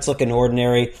he starts looking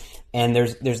ordinary, and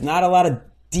there's not a lot of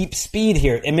deep speed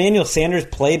here. Emmanuel Sanders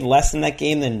played less in that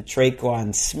game than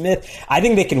Traquan Smith. I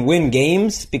think they can win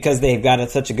games because they've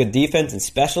got such a good defense and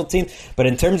special teams. But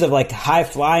in terms of like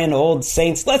high-flying old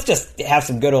Saints, let's just have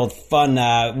some good old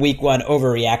fun week one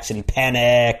overreaction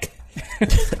panic.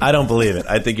 I don't believe it.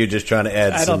 I think you're just trying to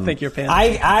add I don't think you're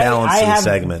panicking. Balance to the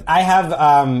segment. I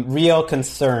have real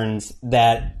concerns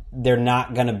that they're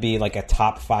not going to be like a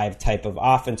top 5 type of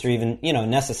offense, or even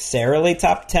necessarily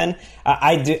top 10.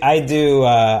 I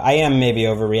am maybe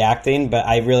overreacting, but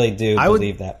I really do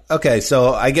believe that. Okay,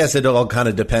 so I guess it all kind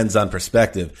of depends on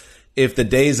perspective. If the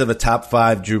days of a top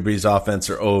 5 Drew Brees offense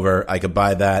are over, I could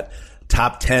buy that.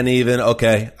 Top 10 even,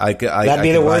 okay. That'd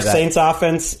be the worst Saints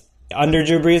offense under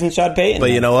Drew Brees and Sean Payton.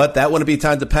 But you know what? That wouldn't be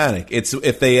time to panic. It's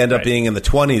if they end up being in the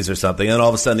 20s or something, and all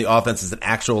of a sudden the offense is an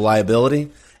actual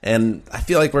liability. And I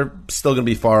feel like we're still going to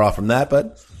be far off from that,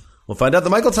 but we'll find out. The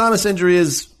Michael Thomas injury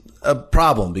is a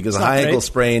problem because a high ankle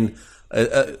sprain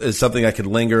is something that could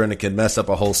linger and it could mess up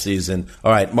a whole season.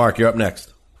 All right, Mark, you're up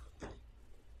next.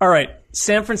 All right,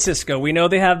 San Francisco. We know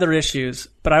they have their issues,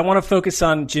 but I want to focus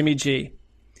on Jimmy G.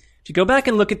 If you go back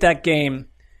and look at that game,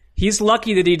 he's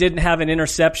lucky that he didn't have an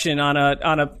interception on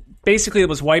a basically it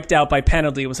was wiped out by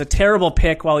penalty. It was a terrible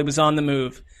pick while he was on the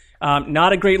move.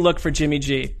 Not a great look for Jimmy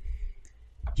G.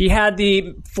 He had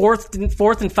the fourth and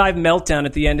 5 meltdown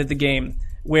at the end of the game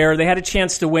where they had a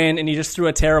chance to win and he just threw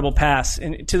a terrible pass.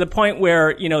 And to the point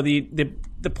where,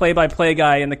 the play-by-play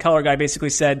guy and the color guy basically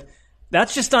said,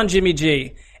 that's just on Jimmy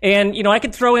G. And, I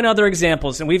could throw in other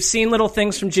examples. And we've seen little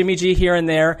things from Jimmy G here and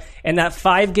there. And that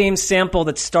 5-game sample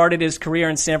that started his career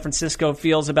in San Francisco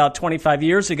feels about 25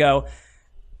 years ago.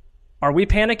 Are we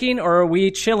panicking or are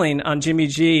we chilling on Jimmy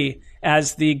G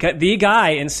as the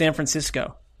guy in San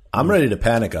Francisco? I'm ready to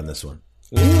panic on this one.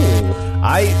 Ooh.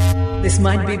 This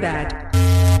might be bad.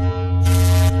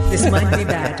 This might be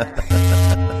bad.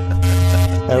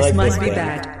 This might be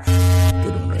bad.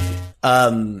 Good one,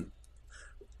 Randy.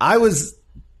 I was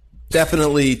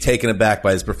definitely taken aback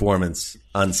by his performance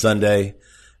on Sunday,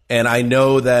 and I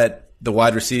know that the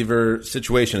wide receiver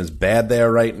situation is bad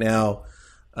there right now,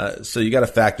 so you got to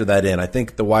factor that in. I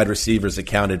think the wide receivers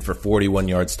accounted for 41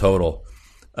 yards total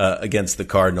against the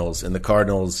Cardinals, and the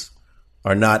Cardinals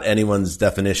are not anyone's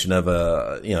definition of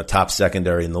a top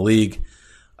secondary in the league.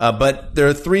 But there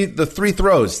are the three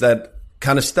throws that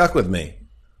kind of stuck with me.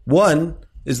 One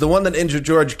is the one that injured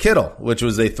George Kittle, which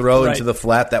was a throw into the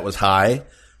flat that was high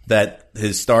that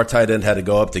his star tight end had to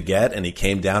go up to get, and he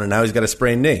came down, and now he's got a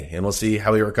sprained knee, and we'll see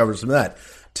how he recovers from that.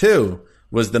 2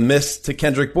 was the miss to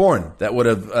Kendrick Bourne that would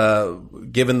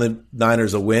have given the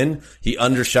Niners a win. He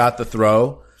undershot the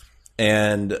throw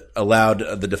and allowed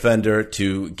the defender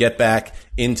to get back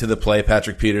into the play.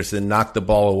 Patrick Peterson knocked the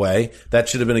ball away. That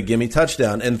should have been a gimme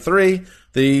touchdown. And 3,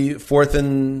 the 4th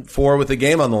and 4 with the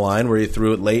game on the line where he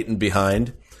threw it late and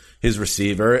behind his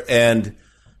receiver. And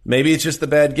maybe it's just a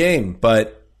bad game,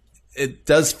 but it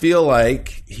does feel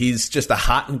like he's just a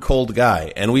hot and cold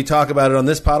guy. And we talk about it on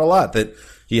this pod a lot, that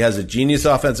he has a genius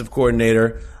offensive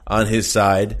coordinator on his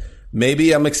side.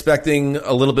 Maybe I'm expecting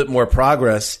a little bit more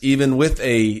progress, even with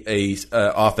a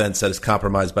offense that is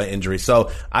compromised by injury.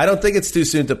 So I don't think it's too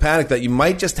soon to panic that you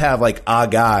might just have like a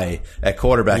guy at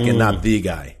quarterback and not the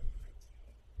guy.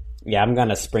 Yeah, I'm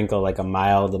gonna sprinkle like a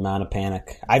mild amount of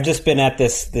panic. I've just been at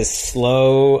this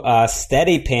slow,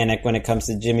 steady panic when it comes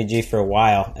to Jimmy G for a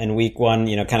while, and week 1,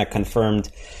 kind of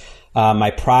confirmed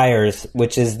my priors,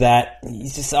 which is that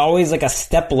he's just always like a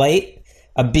step late,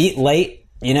 a beat late,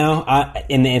 and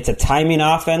it's a timing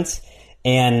offense,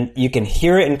 and you can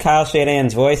hear it in Kyle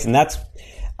Shanahan's voice, and that's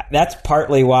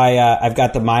partly why I've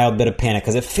got the mild bit of panic,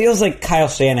 because it feels like Kyle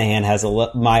Shanahan has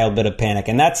a mild bit of panic,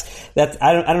 and that's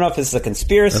I don't know if it's a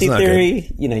conspiracy theory.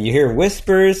 Good. You hear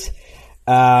whispers,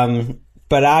 but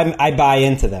I buy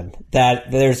into them.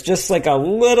 That there's just like a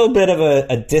little bit of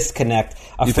a disconnect.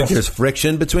 You think there's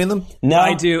friction between them? No,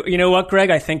 I do. You know what,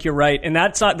 Greg? I think you're right, and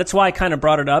that's why I kind of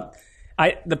brought it up.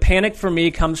 The panic for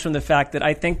me comes from the fact that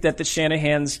I think that the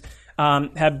Shanahans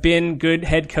have been good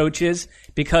head coaches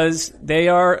because they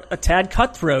are a tad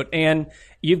cutthroat, and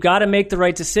you've got to make the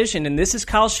right decision. And this is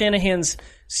Kyle Shanahan's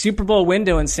Super Bowl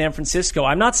window in San Francisco.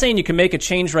 I'm not saying you can make a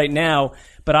change right now,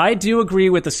 but I do agree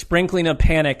with the sprinkling of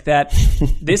panic that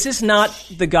this is not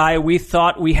the guy we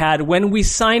thought we had when we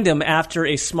signed him after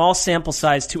a small sample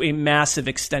size to a massive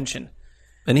extension.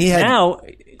 And he had... Now...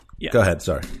 Yeah. Go ahead,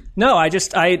 sorry. No, I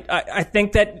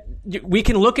think that we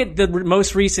can look at the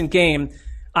most recent game.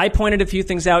 I pointed a few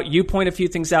things out. You point a few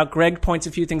things out. Greg points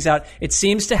a few things out. It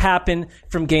seems to happen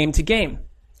from game to game.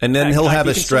 And then he'll have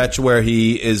a stretch where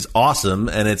he is awesome,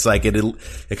 and it's like it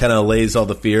kind of allays all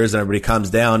the fears, and everybody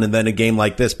calms down, and then a game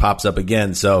like this pops up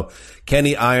again. So can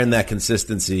he iron that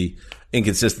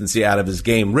inconsistency out of his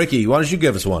game? Ricky, why don't you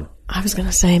give us one? I was going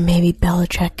to say maybe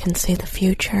Belichick can see the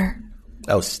future.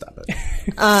 Oh, stop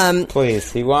it.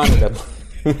 Please, he wanted him.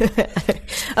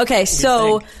 Okay,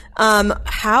 so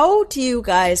how do you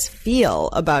guys feel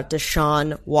about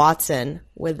Deshaun Watson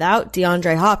without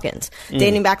DeAndre Hopkins?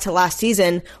 Dating back to last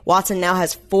season, Watson now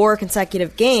has 4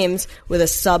 consecutive games with a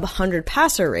sub-100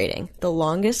 passer rating, the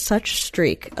longest such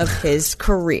streak of his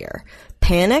career.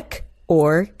 Panic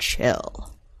or chill?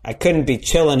 I couldn't be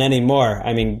chilling anymore.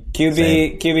 I mean,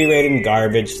 QB rating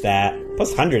garbage stat.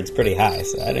 Plus 100's pretty high,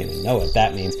 so I don't even know what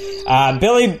that means.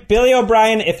 Billy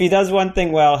O'Brien, if he does one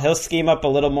thing well, he'll scheme up a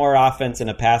little more offense in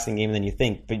a passing game than you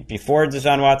think. But before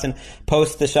Deshaun Watson,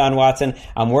 post Deshaun Watson,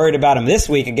 I'm worried about him this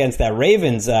week against that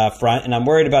Ravens front, and I'm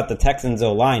worried about the Texans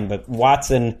O-line. But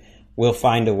Watson will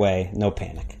find a way. No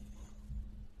panic.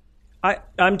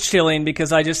 I'm chilling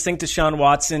because I just think Deshaun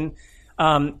Watson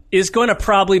is going to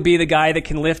probably be the guy that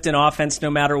can lift an offense no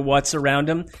matter what's around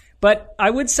him. But I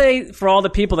would say for all the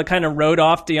people that kind of wrote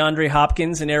off DeAndre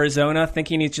Hopkins in Arizona,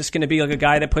 thinking he's just going to be like a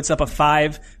guy that puts up a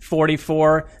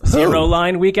 5.44-0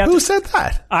 line week after. Who said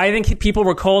that? I think people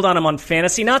were cold on him on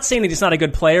fantasy. Not saying that he's not a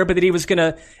good player, but that he was going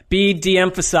to be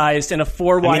de-emphasized in a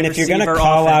 4-wide receiver offense. If you're going to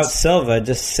call out Silva,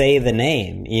 just say the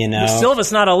name,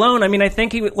 Silva's not alone. I mean, I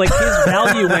think his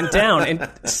value went down. And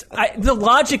the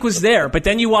logic was there, but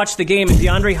then you watch the game and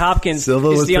DeAndre Hopkins is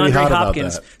DeAndre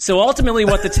Hopkins. So ultimately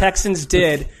what the Texans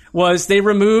did was they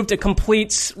removed a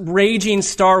complete raging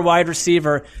star wide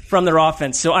receiver from their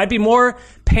offense. So I'd be more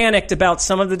panicked about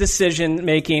some of the decision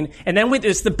making. And then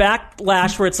it's the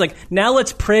backlash where it's like, now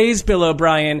let's praise Bill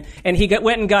O'Brien. And he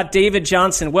went and got David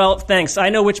Johnson. Well, thanks. I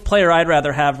know which player I'd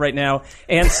rather have right now.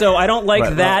 And so I don't like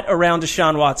around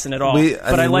Deshaun Watson at all.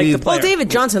 I like the player. Well, David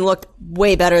Johnson looked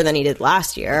way better than he did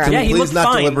last year. Can we please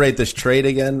not deliberate this trade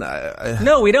again?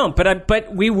 No, we don't.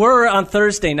 But we were on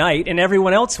Thursday night, and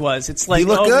everyone else was. It's like, he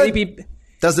looked good. Maybe...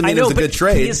 Doesn't mean it was a good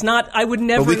trade. He is not. I would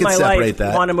never in my life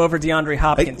want him over DeAndre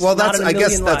Hopkins. I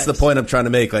guess that's the point I'm trying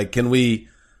to make. Like, can we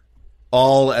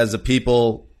all, as a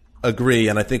people, agree?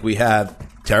 And I think we have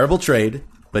terrible trade.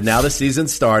 But now the season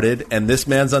started, and this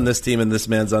man's on this team, and this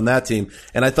man's on that team.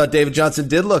 And I thought David Johnson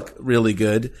did look really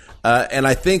good. And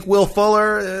I think Will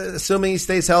Fuller, assuming he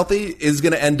stays healthy, is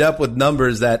going to end up with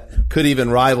numbers that could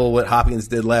even rival what Hopkins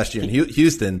did last year in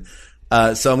Houston.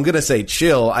 So I'm going to say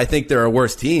chill. I think they're a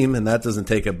worse team, and that doesn't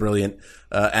take a brilliant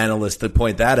analyst to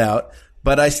point that out.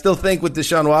 But I still think with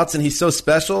Deshaun Watson, he's so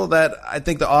special that I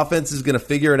think the offense is going to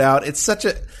figure it out. It's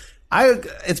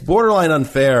it's borderline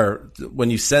unfair when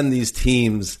you send these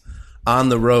teams on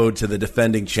the road to the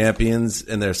defending champions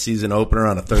in their season opener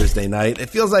on a Thursday night.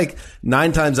 It feels like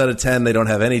 9 times out of 10 they don't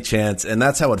have any chance, and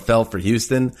that's how it felt for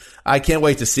Houston. I can't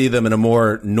wait to see them in a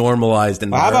more normalized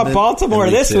environment. How about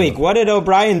Baltimore this week? What did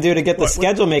O'Brien do to get the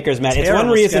schedule makers mad? It's one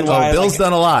reason why Bill's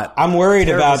done a lot. I'm worried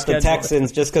about the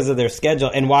Texans just because of their schedule,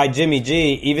 and why Jimmy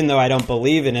G, even though I don't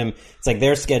believe in him, it's like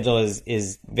their schedule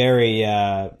is very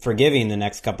forgiving the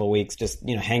next couple of weeks, just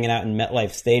hanging out in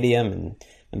MetLife Stadium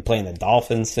and playing the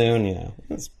Dolphins soon.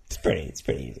 It's pretty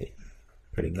easy.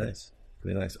 Pretty nice.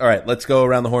 All right, let's go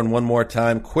around the horn one more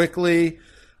time quickly.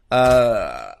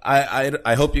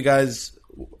 I hope you guys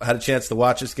had a chance to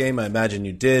watch this game, I imagine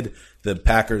you did, the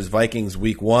Packers-Vikings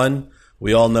Week 1.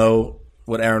 We all know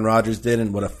what Aaron Rodgers did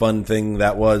and what a fun thing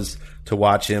that was to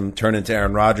watch him turn into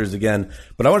Aaron Rodgers again.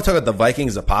 But I want to talk about the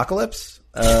Vikings apocalypse.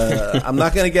 I'm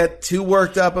not going to get too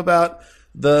worked up about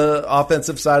the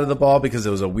offensive side of the ball because it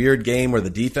was a weird game where the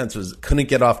defense couldn't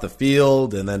get off the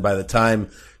field, and then by the time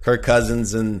Kirk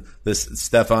Cousins and this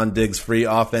Stephon Diggs free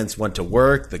offense went to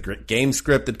work, the game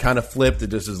script had kind of flipped. It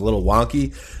just was a little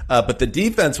wonky. But the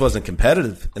defense wasn't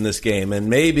competitive in this game, and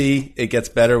maybe it gets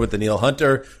better with Danielle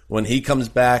Hunter when he comes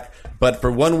back. But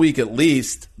for 1 week at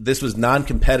least, this was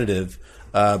non-competitive,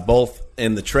 both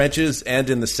in the trenches and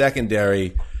in the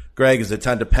secondary. Greg, is it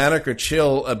time to panic or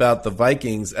chill about the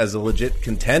Vikings as a legit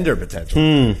contender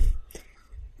potential?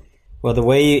 Well, the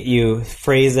way you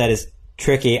phrase that is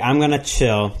tricky. I'm going to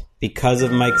chill because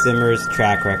of Mike Zimmer's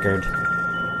track record,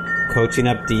 coaching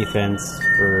up defense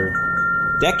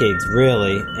for decades,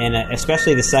 really. And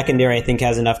especially the secondary, I think,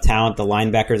 has enough talent. The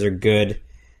linebackers are good.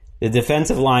 The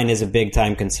defensive line is a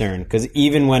big-time concern because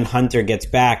even when Hunter gets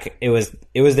back, it was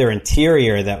their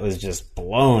interior that was just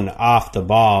blown off the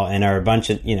ball and are a bunch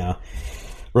of,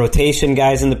 rotation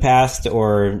guys in the past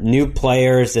or new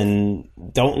players and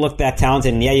don't look that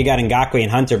talented. And yeah, you got Ngakoue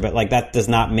and Hunter, but that does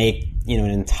not make,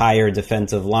 an entire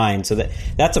defensive line. So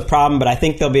that's a problem, but I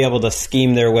think they'll be able to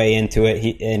scheme their way into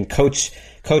it and coach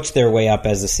their way up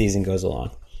as the season goes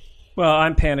along. Well,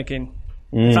 I'm panicking.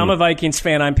 If I'm a Vikings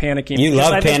fan, I'm panicking. You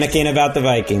love panicking about the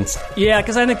Vikings. Yeah,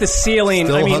 because I think the ceiling...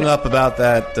 Still hung up about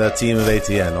that team of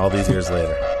ATN all these years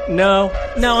later. No,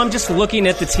 I'm just looking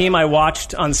at the team I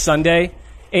watched on Sunday,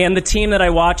 and the team that I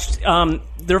watched,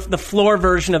 they're the floor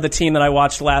version of the team that I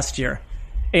watched last year.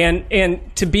 And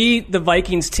to be the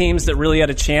Vikings teams that really had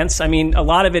a chance, a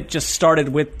lot of it just started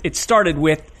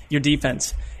with your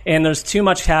defense. And there's too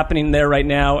much happening there right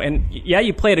now. And yeah,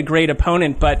 you played a great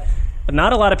opponent, but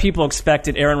not a lot of people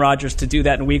expected Aaron Rodgers to do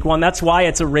that in Week 1. That's why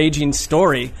it's a raging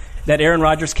story that Aaron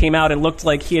Rodgers came out and looked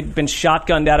like he had been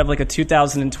shotgunned out of a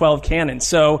 2012 cannon.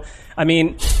 So,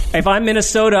 if I'm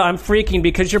Minnesota, I'm freaking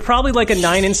because you're probably a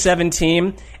 9-7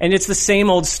 team, and it's the same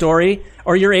old story,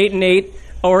 or you're 8-8,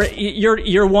 or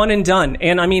you're one and done.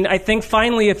 And I think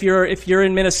finally, if you're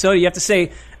in Minnesota, you have to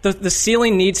say the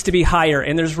ceiling needs to be higher,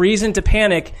 and there's reason to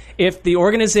panic if the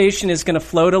organization is going to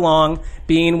float along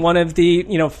being one of the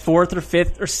fourth or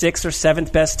fifth or sixth or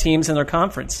seventh best teams in their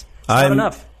conference. It's not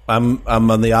enough. I'm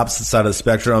on the opposite side of the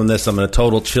spectrum on this. I'm in a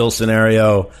total chill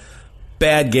scenario.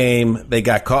 Bad game. They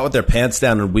got caught with their pants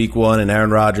down in Week 1, and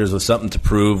Aaron Rodgers was something to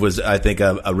prove. Was I think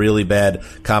a really bad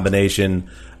combination.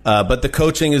 But the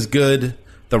coaching is good.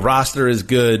 The roster is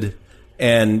good.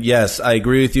 And yes, I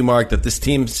agree with you, Mark, that this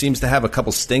team seems to have a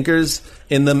couple stinkers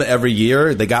in them every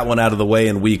year. They got one out of the way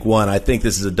in Week 1. I think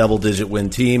this is a double-digit win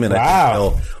team, and I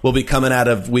think we'll be coming out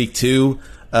of Week 2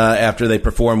 after they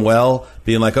perform well,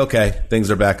 being okay, things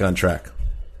are back on track.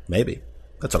 Maybe.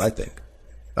 That's what I think.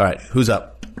 All right, who's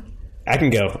up? I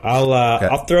can go.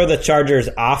 I'll throw the Chargers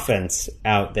offense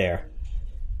out there.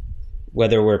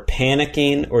 Whether we're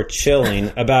panicking or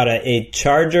chilling about a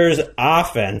Chargers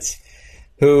offense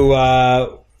who,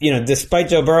 despite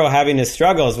Joe Burrow having his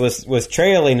struggles, was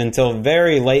trailing until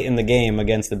very late in the game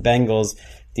against the Bengals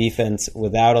defense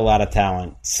without a lot of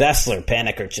talent. Sessler,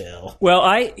 panic or chill?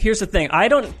 Well, here's the thing. I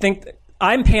don't think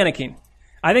I'm panicking.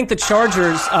 I think the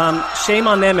Chargers, shame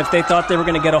on them if they thought they were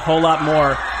going to get a whole lot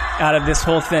more out of this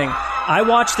whole thing. I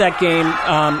watched that game,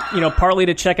 partly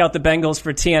to check out the Bengals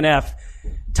for TNF.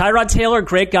 Tyrod Taylor,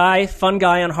 great guy, fun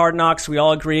guy on Hard Knocks. We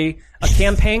all agree. A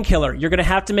campaign killer. You're going to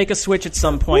have to make a switch at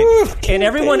some point. And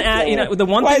everyone, the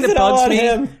one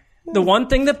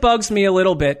thing that bugs me a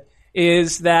little bit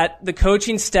is that the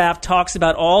coaching staff talks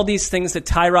about all these things that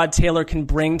Tyrod Taylor can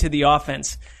bring to the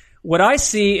offense. What I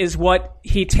see is what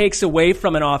he takes away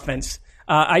from an offense.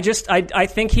 I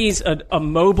think he's a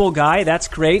mobile guy. That's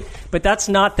great, but that's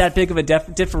not that big of a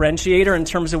differentiator in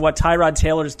terms of what Tyrod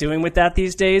Taylor is doing with that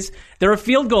these days. They're a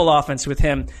field goal offense with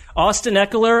him. Austin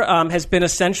Eckler has been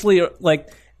essentially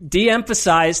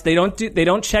de-emphasized. They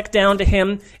don't check down to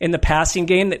him in the passing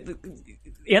game.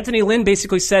 Anthony Lynn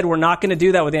basically said we're not going to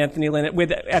do that with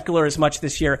Eckler as much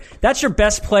this year. That's your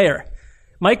best player.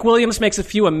 Mike Williams makes a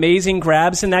few amazing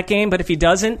grabs in that game, but if he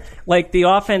doesn't, the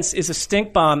offense is a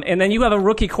stink bomb. And then you have a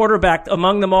rookie quarterback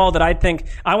among them all that I think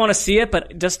I want to see it,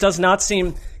 but just does not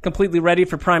seem completely ready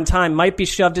for prime time. Might be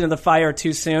shoved into the fire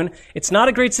too soon. It's not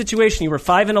a great situation. You were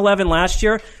 5-11 last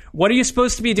year. What are you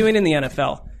supposed to be doing in the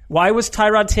NFL? Why was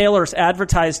Tyrod Taylor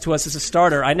advertised to us as a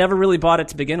starter? I never really bought it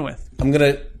to begin with. I'm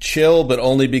going to chill, but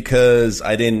only because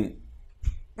I didn't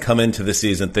come into the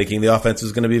season thinking the offense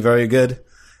was going to be very good.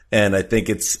 And I think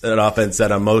it's an offense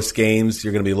that on most games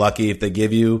you're going to be lucky if they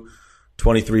give you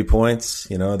 23 points.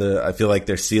 You know, I feel like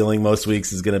their ceiling most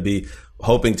weeks is going to be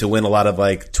hoping to win a lot of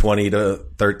like 20 to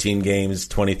 13 games,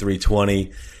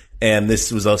 23-20. And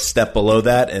this was a step below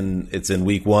that, and it's in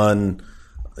week 1,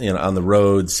 you know, on the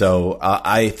road. So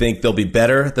I think they'll be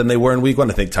better than they were in week 1.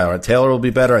 I think Tyrod Taylor will be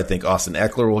better. I think Austin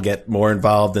Eckler will get more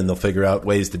involved, and they'll figure out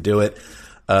ways to do it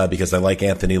because I like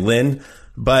Anthony Lynn.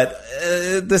 But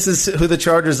this is who the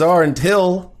Chargers are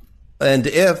until and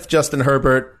if Justin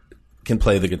Herbert can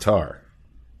play the guitar.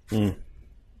 I'm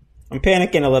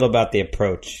panicking a little about the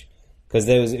approach because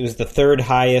it was the third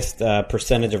highest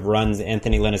percentage of runs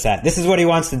Anthony Lynn has had. This is what he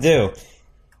wants to do.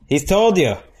 He's told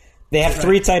you. They have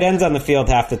 3 tight ends on the field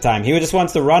half the time. He just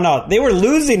wants to run out. They were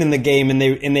losing in the game, and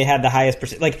they had the highest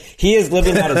percent. Like, he is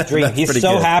living out his dream. He's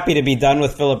so happy to be done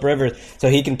with Phillip Rivers so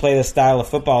he can play the style of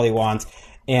football he wants.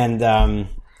 And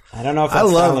I don't know if that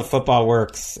style of football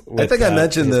works. I think I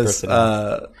mentioned this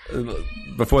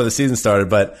before the season started,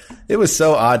 but it was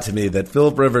so odd to me that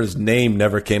Phillip Rivers' name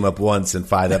never came up once in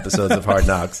 5 episodes of Hard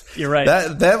Knocks. You're right.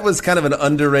 That was kind of an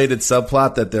underrated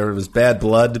subplot, that there was bad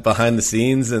blood behind the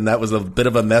scenes, and that was a bit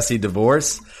of a messy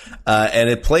divorce. And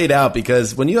it played out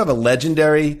because when you have a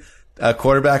legendary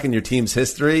quarterback in your team's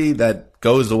history that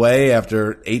goes away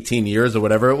after 18 years or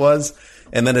whatever it was,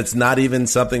 and then it's not even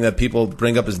something that people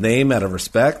bring up his name out of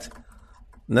respect.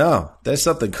 No, there's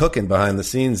something cooking behind the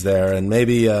scenes there, and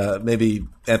maybe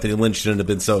Anthony Lynn shouldn't have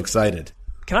been so excited.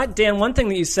 Dan, one thing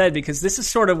that you said, because this is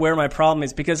sort of where my problem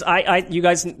is, because I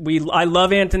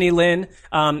love Anthony Lynn.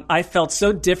 I felt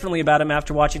so differently about him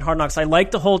after watching Hard Knocks. I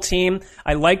like the whole team.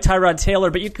 I like Tyrod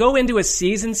Taylor, but you go into a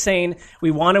season saying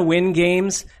we want to win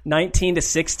games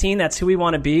 19-16. That's who we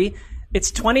want to be.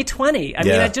 It's 2020. I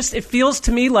mean, it feels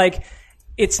to me like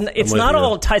it's not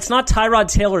Tyrod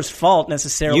Taylor's fault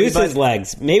necessarily. Use his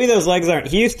legs. Maybe those legs aren't.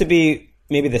 He used to be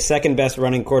maybe the second best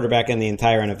running quarterback in the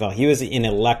entire NFL. He was an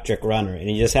electric runner,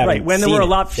 and you just haven't when seen there were it. a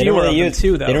lot fewer of them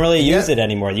too, though. They don't really use it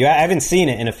anymore. I haven't seen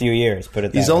it in a few years.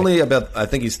 He's only about, I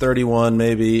think he's 31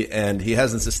 maybe, and he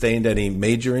hasn't sustained any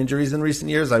major injuries in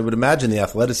recent years. I would imagine the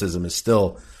athleticism is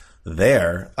still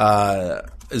there.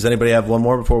 Does anybody have one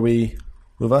more before we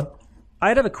move on?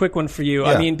 I'd have a quick one for you.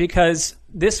 Yeah. I mean, because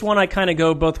this one I kind of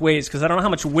go both ways, because I don't know how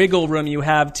much wiggle room you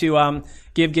have to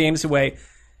give games away.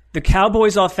 The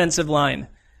Cowboys' offensive line,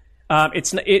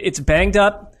 it's banged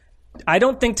up. I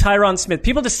don't think Tyron Smith.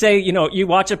 People just say, you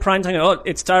watch a prime time,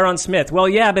 it's Tyron Smith. Well,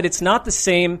 yeah, but it's not the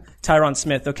same Tyron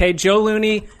Smith. Okay, Joe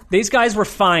Looney. These guys were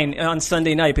fine on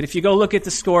Sunday night, but if you go look at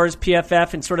the scores,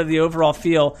 PFF, and sort of the overall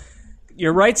feel,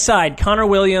 your right side, Connor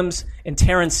Williams and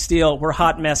Terrence Steele were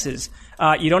hot messes.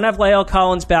 You don't have La'el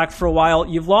Collins back for a while.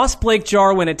 You've lost Blake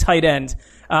Jarwin at tight end.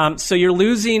 So you're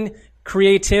losing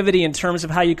creativity in terms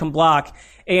of how you can block.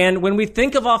 And when we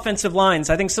think of offensive lines,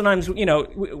 I think sometimes,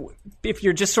 if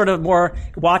you're just sort of more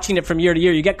watching it from year to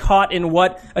year, you get caught in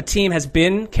what a team has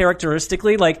been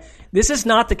characteristically. Like, this is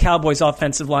not the Cowboys'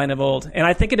 offensive line of old. And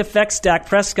I think it affects Dak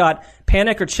Prescott.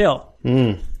 Panic or chill?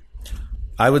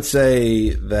 I would say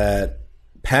that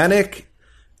panic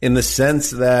in the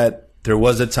sense that there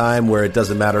was a time where it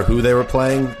doesn't matter who they were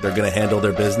playing, they're going to handle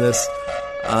their business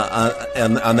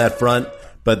on that front.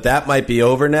 But that might be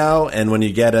over now, and when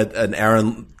you get an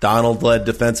Aaron Donald-led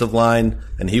defensive line,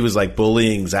 and he was like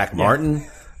bullying Zach Martin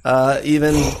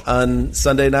even on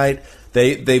Sunday night,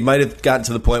 they might have gotten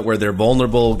to the point where they're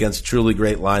vulnerable against truly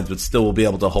great lines, but still will be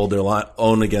able to hold their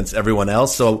own against everyone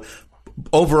else. So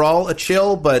overall, a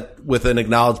chill, but with an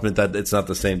acknowledgement that it's not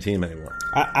the same team anymore.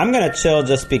 I'm going to chill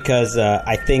just because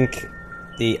I think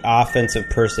the offensive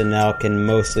personnel can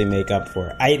mostly make up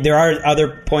for it. There are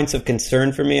other points of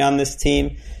concern for me on this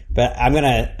team, but I'm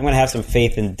gonna have some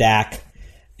faith in Dak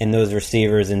and those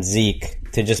receivers and Zeke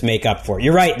to just make up for it.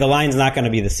 You're right, the line's not going to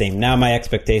be the same. Now my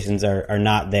expectations are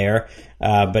not there,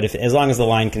 but as long as the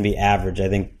line can be average, I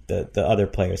think the other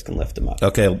players can lift them up.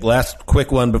 Okay, last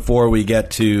quick one before we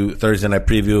get to Thursday Night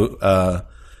Preview.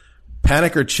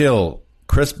 Panic or chill,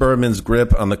 Chris Berman's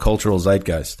grip on the cultural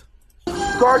zeitgeist.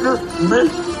 Gardner,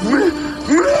 Minshew!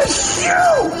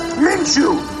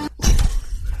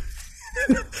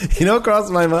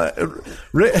 Crossed my mind.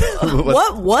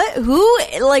 What? Who?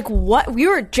 Like, what?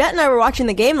 Jet and I were watching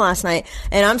the game last night,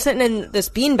 and I'm sitting in this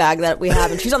beanbag that we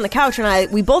have, and she's on the couch,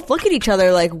 and we both look at each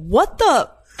other like, what the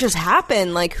just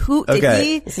happened? Like, who? Did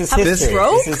he have a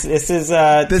stroke? This is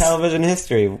television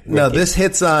history. Ricky. No, this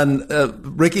hits on,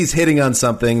 Ricky's hitting on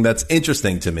something that's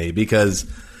interesting to me because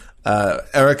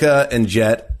Erica and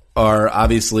Jet are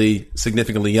obviously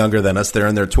significantly younger than us. They're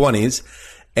in their 20s.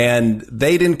 And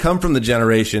they didn't come from the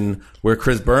generation where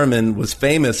Chris Berman was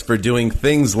famous for doing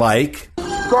things like...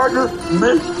 Gardner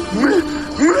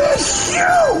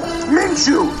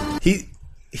Minshew.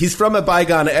 He's from a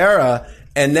bygone era,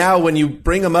 and now when you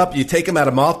bring him up, you take him out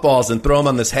of mothballs and throw him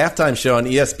on this halftime show on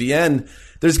ESPN.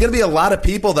 There's going to be a lot of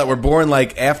people that were born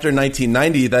like after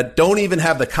 1990 that don't even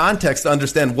have the context to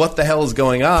understand what the hell is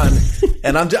going on.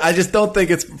 And I just don't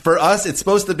think it's for us. It's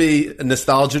supposed to be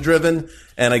nostalgia driven,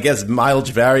 and I guess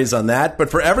mileage varies on that.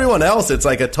 But for everyone else, it's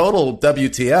like a total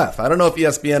WTF. I don't know if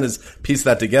ESPN has pieced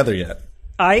that together yet.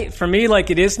 For me, like,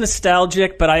 it is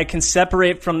nostalgic, but I can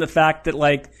separate from the fact that,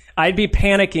 like, I'd be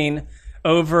panicking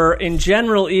over, in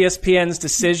general, ESPN's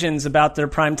decisions about their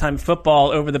primetime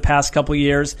football over the past couple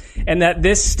years, and that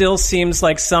this still seems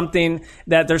like something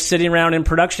that they're sitting around in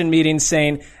production meetings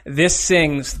saying, this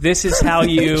sings, this is how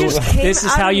you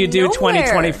do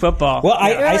 2020 football.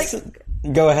 Well,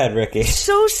 go ahead, Ricky.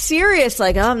 So serious,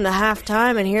 like, the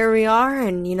halftime, and here we are,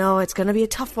 and, you know, it's going to be a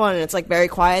tough one, and it's, like, very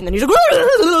quiet, and then he's like,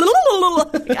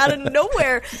 out of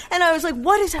nowhere, and I was like,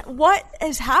 what is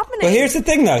happening? Well, here's the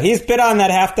thing, though. He's been on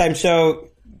that halftime show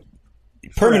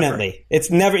permanently. He's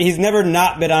never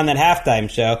not been on that halftime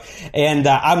show, and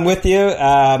I'm with you.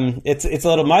 It's a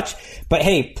little much, but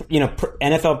hey, you know,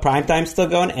 NFL primetime's still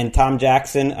going, and Tom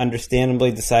Jackson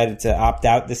understandably decided to opt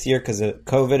out this year because of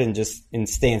COVID and just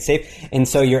staying safe. And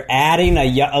so you're adding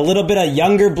a little bit of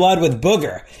younger blood with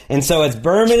Booger, and so it's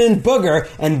Berman and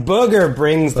Booger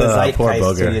brings the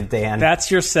zeitgeist to you, Dan. That's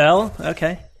your sell,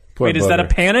 okay. Wait, is that a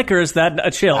panic or is that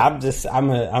a chill? I'm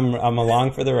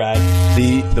along for the ride.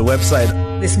 The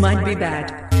website. This might be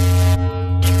bad.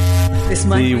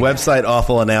 The website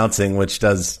Awful Announcing, which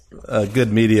does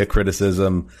good media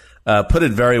criticism, put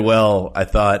it very well. I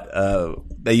thought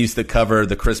they used to cover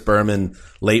the Chris Berman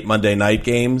late Monday night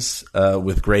games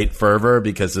with great fervor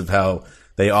because of how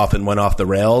they often went off the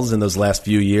rails in those last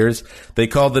few years. They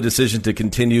called the decision to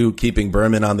continue keeping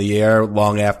Berman on the air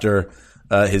long after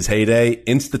his heyday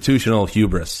institutional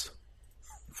hubris.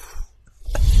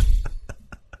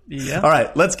 Yeah. All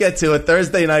right, let's get to it.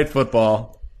 Thursday Night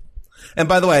Football. And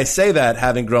by the way, I say that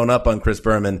having grown up on Chris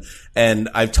Berman, and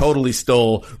I've totally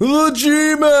stole the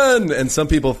G-Man. And some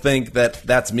people think that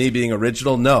that's me being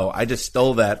original. No, I just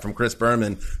stole that from Chris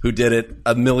Berman, who did it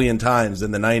a million times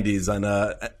in the 90s on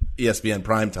ESPN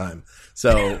Primetime.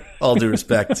 So all due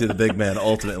respect to the big man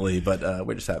ultimately, but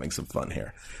we're just having some fun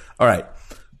here. All right.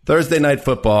 Thursday Night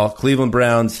Football, Cleveland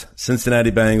Browns,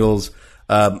 Cincinnati Bengals.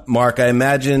 Mark, I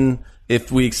imagine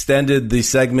if we extended the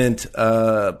segment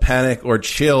panic or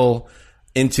chill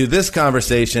into this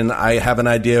conversation, I have an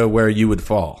idea where you would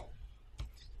fall.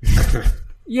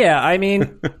 Yeah, I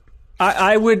mean,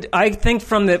 I think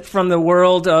from the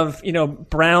world of, you know,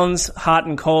 Browns hot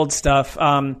and cold stuff,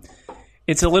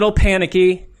 it's a little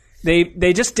panicky.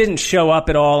 They just didn't show up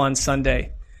at all on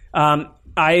Sunday.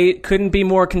 I couldn't be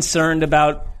more concerned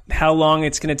about how long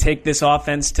it's going to take this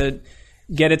offense to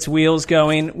get its wheels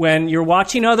going when you're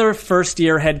watching other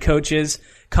first-year head coaches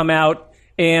come out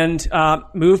and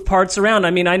move parts around.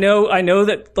 I mean, I know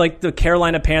that, like, the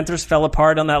Carolina Panthers fell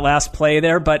apart on that last play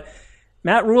there, but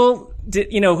Matt Rule,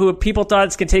 who people thought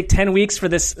it's going to take 10 weeks for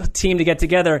this team to get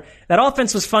together, that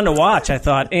offense was fun to watch, I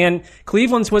thought, and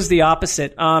Cleveland's was the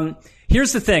opposite.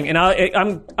 Here's the thing, and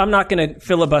I'm not going to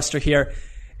filibuster here.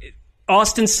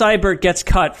 Austin Seibert gets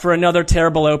cut for another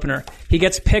terrible opener. He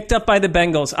gets picked up by the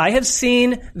Bengals. I have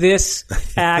seen this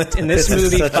act in this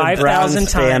movie 5,000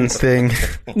 times. Thing.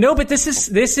 No, but this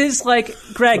is like,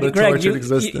 Greg, you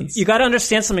got to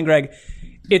understand something, Greg.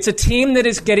 It's a team that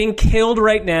is getting killed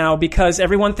right now because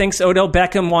everyone thinks Odell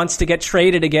Beckham wants to get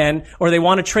traded again, or they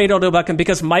want to trade Odell Beckham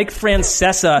because Mike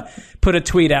Francesa put a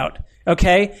tweet out.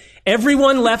 Okay?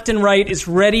 Everyone left and right is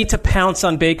ready to pounce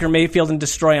on Baker Mayfield and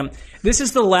destroy him. This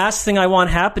is the last thing I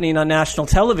want happening on national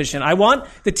television. I want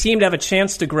the team to have a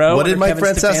chance to grow. What did Mike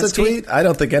Francesa tweet? I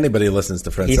don't think anybody listens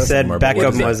to Francesa. He said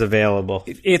Beckham was available.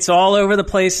 It's all over the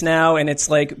place now, and it's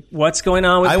like, what's going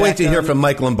on with Beckham? I wait to hear from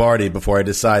Mike Lombardi before I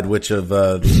decide which of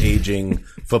the aging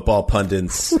football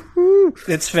pundits.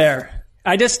 It's fair.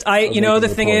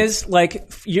 The thing is,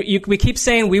 like, we keep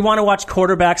saying we want to watch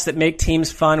quarterbacks that make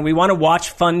teams fun. We want to watch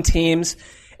fun teams.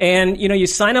 And, you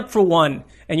sign up for one,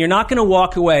 and you're not going to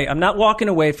walk away. I'm not walking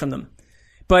away from them.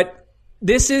 But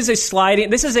this is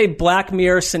a Black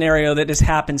Mirror scenario that has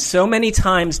happened so many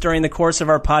times during the course of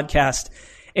our podcast.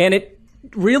 And it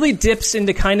really dips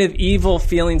into kind of evil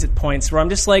feelings at points where I'm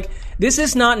just like, this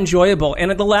is not enjoyable.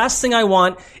 And the last thing I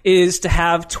want is to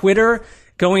have Twitter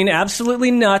going absolutely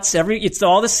nuts. It's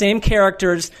all the same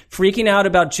characters freaking out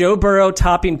about Joe Burrow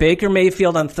topping Baker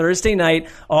Mayfield on Thursday night,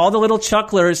 all the little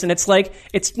chucklers, and it's like,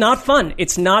 it's not fun.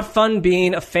 It's not fun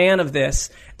being a fan of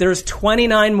this. there's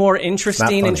 29 more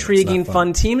interesting, intriguing,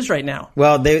 fun teams right now.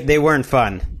 Well, they weren't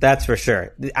fun. That's for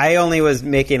sure. I only was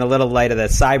making a little light of the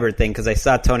Seibert thing because I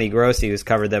saw Tony Grossi, who's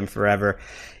covered them forever,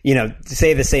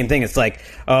 say the same thing. It's like,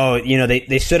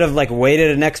 they should have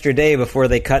waited an extra day before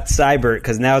they cut Seibert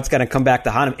because now it's going to come back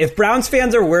to haunt them. If Browns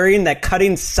fans are worrying that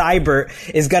cutting Seibert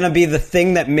is going to be the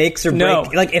thing that makes or breaks,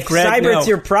 if Seibert's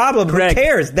your problem, who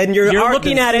cares? Then you're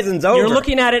looking at it. Over. You're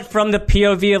looking at it from the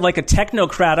POV of a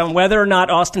technocrat on whether or not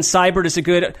Austin Seibert is a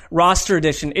good roster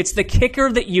addition. It's the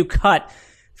kicker that you cut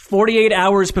 48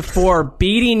 hours before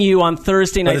beating you on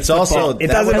Thursday night football. Also, it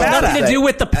doesn't matter. It has nothing to do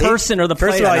with the person or the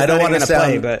player. First of all, I don't want to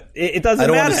sound, but it doesn't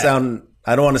matter.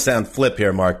 I don't want to sound flip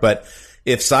here, Mark, but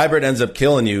if Seibert ends up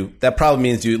killing you, that probably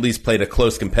means you at least played a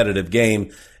close competitive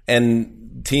game.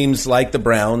 And teams like the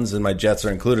Browns, and my Jets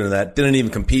are included in that, didn't even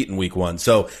compete in week 1.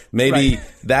 So maybe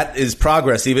that is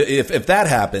progress, even if that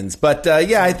happens. But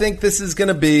I think this is going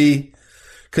to be,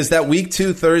 because that week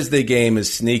 2 Thursday game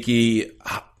is sneaky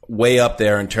way up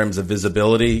there in terms of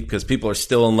visibility because people are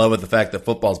still in love with the fact that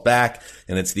football's back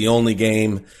and it's the only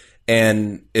game.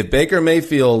 And if Baker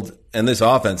Mayfield and this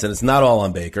offense, and it's not all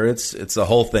on Baker, it's a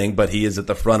whole thing, but he is at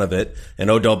the front of it. And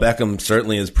Odell Beckham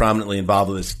certainly is prominently involved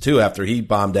with this too after he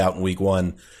bombed out in week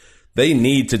 1. They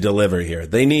need to deliver here.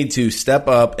 They need to step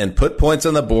up and put points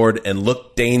on the board and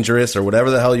look dangerous or whatever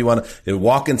the hell you want to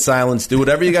walk in silence, do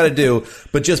whatever you got to do,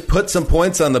 but just put some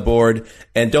points on the board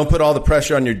and don't put all the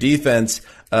pressure on your defense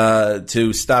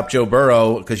to stop Joe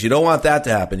Burrow because you don't want that to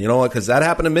happen. You know what? Because that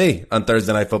happened to me on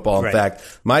Thursday Night Football. In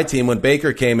fact, my team, when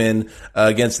Baker came in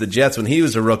against the Jets when he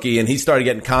was a rookie and he started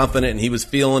getting confident and he was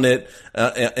feeling it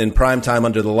in prime time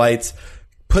under the lights,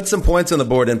 put some points on the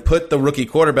board and put the rookie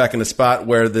quarterback in a spot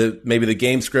where maybe the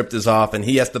game script is off and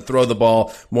he has to throw the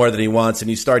ball more than he wants and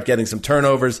you start getting some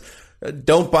turnovers.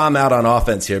 Don't bomb out on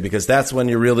offense here because that's when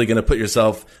you're really going to put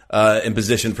yourself in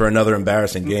position for another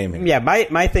embarrassing game here. Yeah,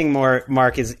 my thing more,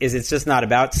 Mark, is it's just not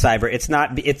about Seibert.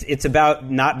 It's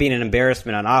about not being an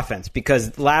embarrassment on offense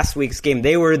because last week's game,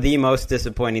 they were the most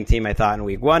disappointing team I thought in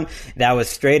week 1. That was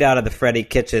straight out of the Freddie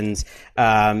Kitchens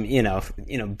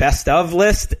best of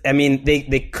list. I mean,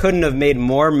 they couldn't have made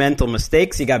more mental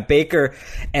mistakes. You got Baker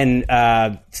and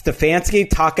Stefanski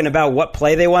talking about what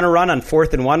play they want to run on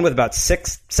 4th and 1 with about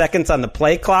 6 seconds on the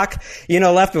play clock,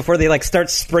 left before they start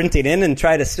sprinting in and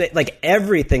try to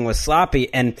everything was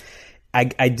sloppy. And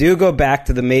I do go back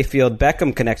to the Mayfield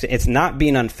Beckham connection. It's not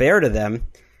being unfair to them.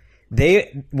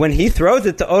 When he throws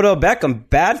it to Odell Beckham,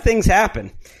 bad things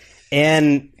happen.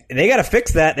 And they got to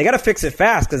fix that. They got to fix it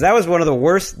fast because that was one of the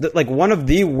worst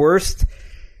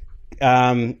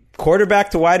quarterback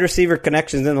to wide receiver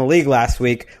connections in the league last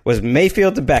week was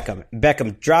Mayfield to Beckham.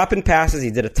 Beckham dropping passes.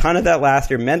 He did a ton of that last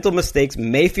year. Mental mistakes.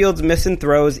 Mayfield's missing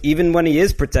throws even when he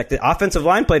is protected. Offensive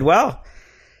line played well.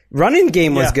 Running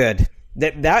game was good.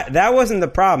 That wasn't the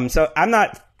problem. So I'm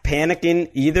not panicking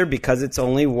either because it's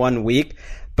only 1 week.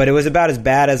 But it was about as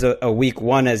bad as a week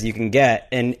 1 as you can get.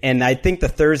 And I think the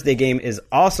Thursday game is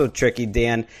also tricky,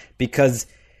 Dan, because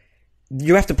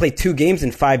you have to play 2 games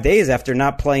in 5 days after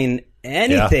not playing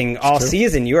anything all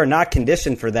season. You are not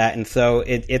conditioned for that. And so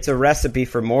it's a recipe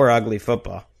for more ugly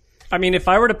football. I mean, if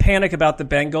I were to panic about the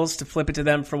Bengals, to flip it to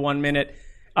them for 1 minute,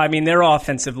 I mean, their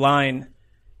offensive line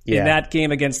in that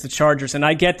game against the Chargers, and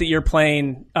I get that you're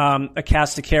playing a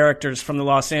cast of characters from the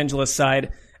Los Angeles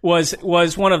side, was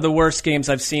one of the worst games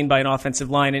I've seen by an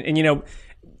offensive line. And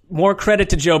more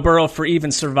credit to Joe Burrow for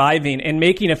even surviving and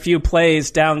making a few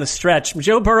plays down the stretch.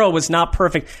 Joe Burrow was not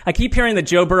perfect. I keep hearing that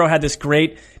Joe Burrow had this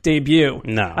great debut.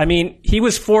 No. I mean, he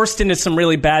was forced into some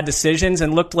really bad decisions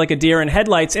and looked like a deer in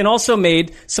headlights and also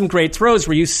made some great throws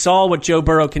where you saw what Joe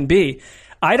Burrow can be.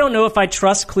 I don't know if I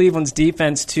trust Cleveland's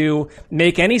defense to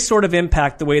make any sort of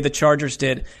impact the way the Chargers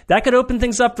did. That could open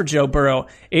things up for Joe Burrow.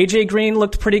 A.J. Green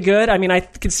looked pretty good. I mean, I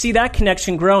could see that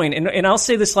connection growing. And I'll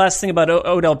say this last thing about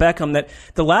Odell Beckham, that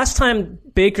the last time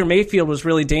Baker Mayfield was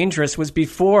really dangerous was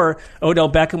before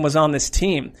Odell Beckham was on this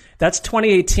team. That's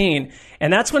 2018.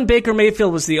 And that's when Baker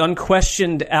Mayfield was the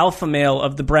unquestioned alpha male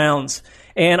of the Browns.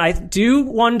 And I do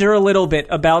wonder a little bit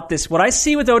about this. What I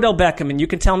see with Odell Beckham, and you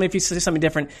can tell me if you see something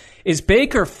different, is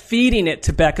Baker feeding it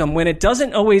to Beckham when it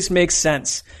doesn't always make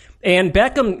sense. And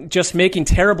Beckham just making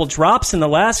terrible drops in the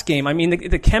last game. I mean,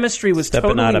 the chemistry was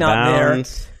Stepping totally not there.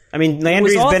 I mean,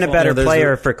 Landry's been a better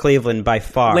player for Cleveland by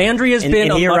far. Landry has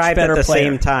been a much better player. And he arrived at the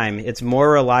same time. It's more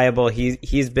reliable.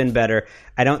 He's been better.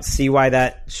 I don't see why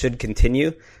that should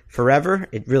continue forever.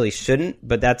 It really shouldn't,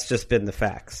 but that's just been the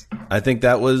facts. I think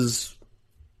that was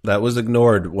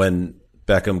ignored when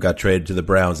Beckham got traded to the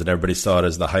Browns and everybody saw it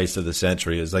as the heist of the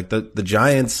century. It's like the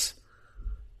Giants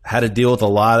had to deal with a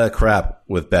lot of crap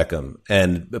with Beckham.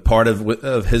 And part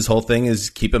of his whole thing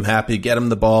is keep him happy, get him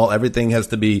the ball. Everything has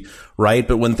to be right.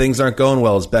 But when things aren't going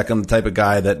well, is Beckham the type of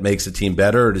guy that makes a team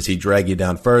better, or does he drag you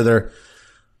down further?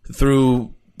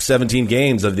 Through 17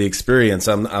 games of the experience,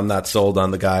 I'm not sold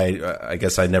on the guy. I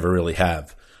guess I never really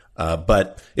have.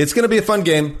 But it's going to be a fun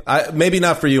game. Maybe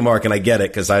not for you, Mark, and I get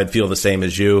it because I'd feel the same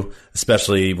as you,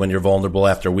 especially when you're vulnerable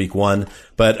after week one.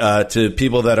 But to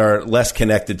people that are less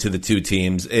connected to the two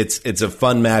teams, it's a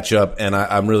fun matchup, and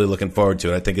I'm really looking forward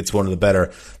to it. I think it's one of the better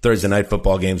Thursday night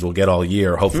football games we'll get all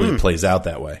year. Hopefully it plays out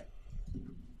that way.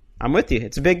 I'm with you.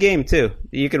 It's a big game too.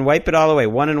 You can wipe it all away.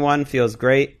 1-1 feels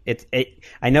great.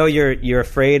 I know you're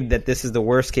afraid that this is the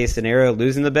worst case scenario,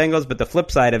 losing the Bengals, but the flip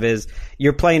side of it is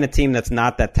you're playing a team that's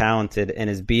not that talented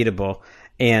and is beatable,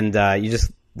 and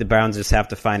the Browns just have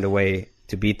to find a way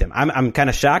to beat them. I'm kind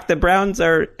of shocked the Browns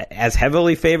are as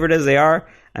heavily favored as they are.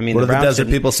 I mean, what are the desert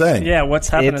people saying? Yeah, what's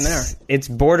happening there? It's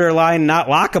borderline not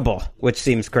lockable, which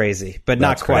seems crazy, but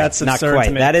not quite. That's not absurd quite.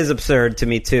 to me. That is absurd to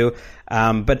me too.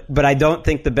 But I don't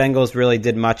think the Bengals really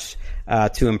did much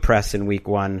to impress in week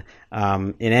one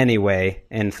in any way,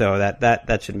 and so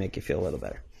that should make you feel a little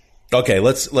better. Okay,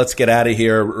 let's get out of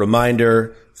here.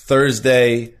 Reminder: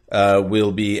 Thursday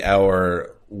will be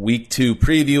our week 2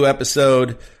 preview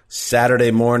episode.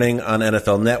 Saturday morning on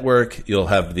NFL Network, you'll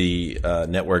have the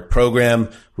network program,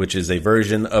 which is a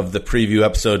version of the preview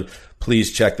episode.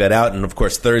 Please check that out. And, of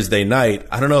course, Thursday night,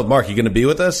 I don't know, Mark, you going to be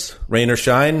with us? Rain or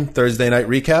shine, Thursday night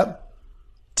recap?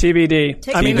 TBD.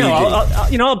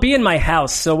 I'll be in my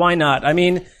house, so why not? I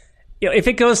mean, if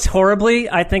it goes horribly,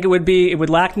 I think it would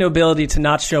lack nobility to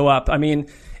not show up. I mean,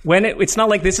 it's not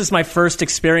like this is my first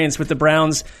experience with the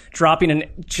Browns dropping a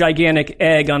gigantic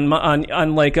egg on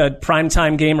like a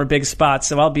primetime game or big spot,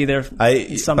 so I'll be there. By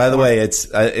the way,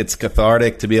 it's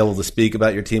cathartic to be able to speak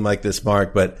about your team like this,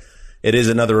 Mark, but it is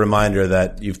another reminder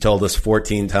that you've told us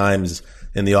 14 times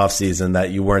in the offseason that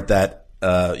you weren't that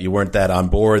on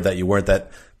board, that you weren't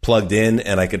that plugged in,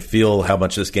 and I could feel how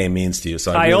much this game means to you.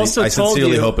 So I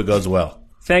sincerely hope it goes well.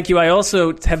 Thank you. I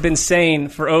also have been saying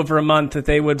for over a month that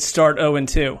they would start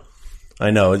 0-2. I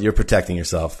know. You're protecting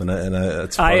yourself. And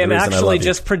it's I am actually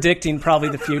just predicting probably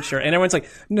the future. And everyone's like,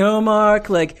 no, Mark,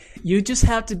 like, you just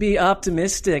have to be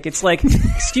optimistic. It's like,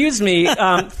 excuse me,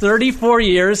 34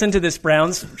 years into this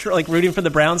Browns, like, rooting for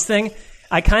the Browns thing,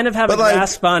 I kind of have a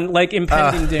grasp on, like,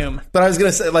 impending doom. But I was going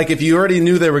to say, like, if you already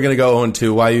knew they were going to go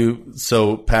 0-2, why are you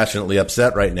so passionately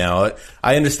upset right now?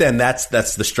 I understand that's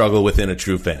the struggle within a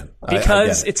true fan.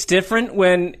 Because it's different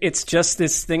when it's just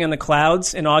this thing in the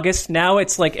clouds in August. Now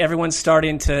it's like everyone's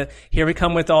starting to, here we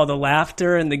come with all the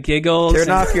laughter and the giggles. Turn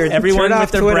off everyone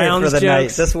with their Twitter Browns for the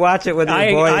jokes. night. Just watch it with your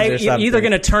boys or something. I'm either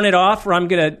going to turn it off or I'm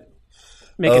going to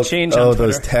make a change on Twitter.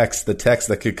 Those texts, the texts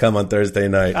that could come on Thursday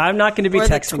night. I'm not going to be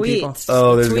texting people.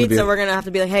 There's tweets that we're going to have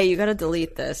to be like, hey, you got to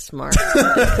delete this, Mark. You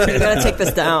got to take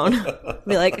this down.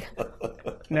 Be like,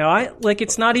 no,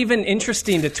 it's not even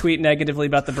interesting to tweet negatively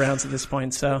about the Browns at this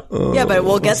point. So yeah, but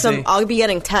we'll get some. I'll be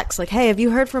getting texts like, hey, have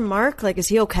you heard from Mark? Like, is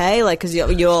he okay? Like, because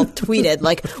you'll tweeted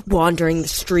like wandering the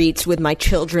streets with my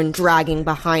children dragging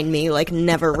behind me, like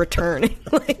never returning.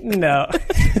 No,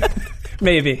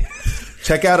 maybe.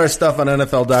 Check out our stuff on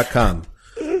NFL.com.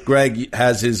 Greg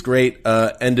has his great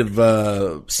end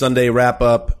of Sunday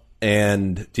wrap-up.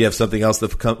 And do you have something else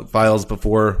that files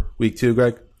before week 2,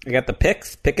 Greg? I got the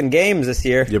picking games this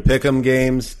year. Your pick'em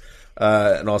games,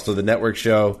 and also the network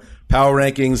show. Power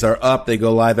rankings are up. They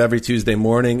go live every Tuesday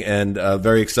morning. And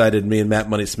very excited, me and Matt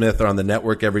Money Smith are on the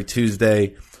network every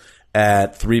Tuesday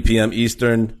at 3 p.m.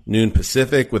 Eastern, noon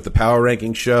Pacific with the Power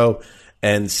Ranking Show.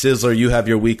 And Sizzler, you have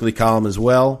your weekly column as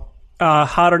well.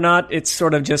 Hot or not, it's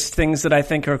sort of just things that I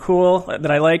think are cool, that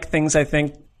I like, things I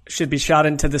think should be shot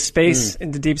into the space,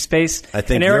 into deep space. I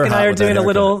think and Eric and I are doing a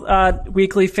little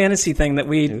weekly fantasy thing that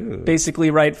we basically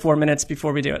write 4 minutes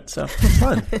before we do it. So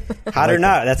fun. Hot or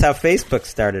not, that's how Facebook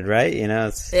started, right? You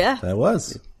know, that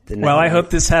was. Well, I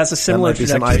hope this has a similar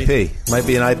trajectory. Some IP. Might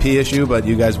be an IP issue, but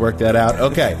you guys work that out.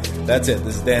 Okay, that's it.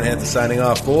 This is Dan Hansen signing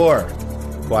off for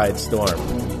Quiet Storm.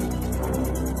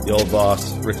 The old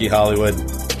boss, Ricky Hollywood.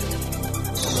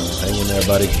 Hang in there,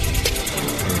 buddy.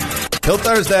 Till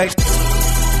Thursday.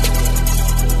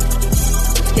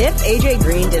 If AJ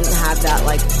Green didn't have that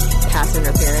pass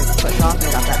interference push off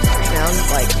and got that touchdown,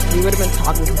 we would have been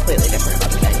talking completely different about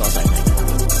the Bengals, I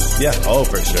think. Yeah,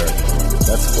 for sure.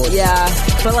 That's sports. Yeah,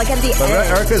 but at the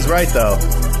end. Erica's right though.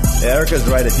 Erica's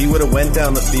right. If he would have went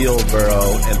down the field,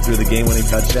 Burrow, and threw the game-winning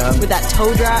touchdown with that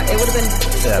toe drag, it would have been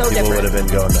so different. People would have been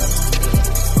going nuts.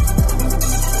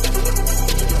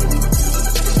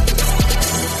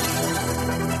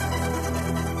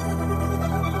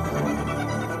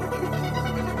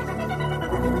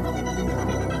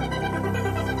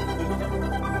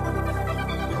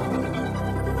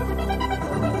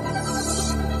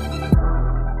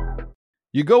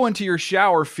 You go into your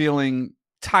shower feeling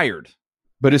tired,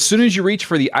 but as soon as you reach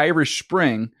for the Irish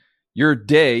Spring, your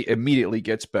day immediately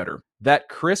gets better. That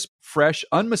crisp, fresh,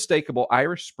 unmistakable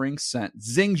Irish Spring scent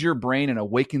zings your brain and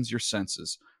awakens your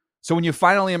senses. So when you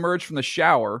finally emerge from the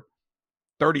shower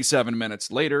 37 minutes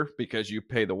later, because you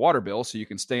pay the water bill so you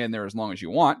can stay in there as long as you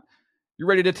want, you're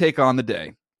ready to take on the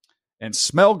day and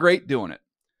smell great doing it.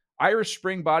 Irish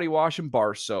Spring Body Wash and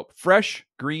Bar Soap. Fresh,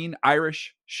 green,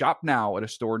 Irish. Shop now at a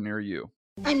store near you.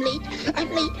 I'm late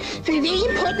for a very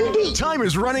important date. Time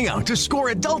is running out to score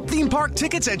adult theme park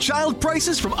tickets at child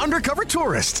prices from Undercover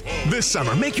Tourist. This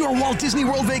summer, make your Walt Disney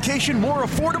World vacation more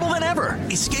affordable than ever.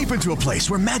 Escape into a place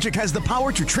where magic has the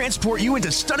power to transport you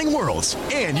into stunning worlds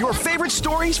and your favorite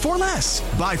stories for less.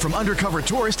 Buy from Undercover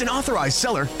Tourist, an authorized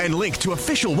seller, and link to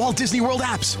official Walt Disney World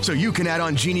apps so you can add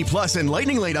on Genie Plus and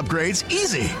Lightning Lane upgrades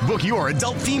easy. Book your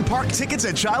adult theme park tickets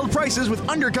at child prices with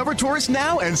Undercover Tourist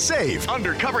now and save.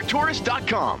 UndercoverTourist.com.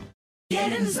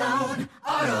 Get in the zone,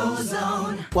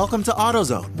 AutoZone. Welcome to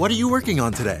AutoZone. What are you working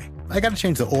on today? I got to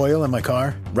change the oil in my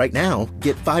car. Right now,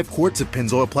 get 5 quarts of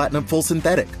Pennzoil Platinum Full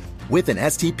Synthetic with an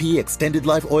STP Extended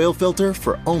Life Oil Filter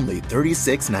for only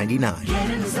 $36.99.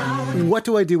 Get in the zone. What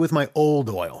do I do with my old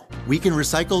oil? We can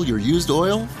recycle your used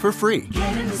oil for free.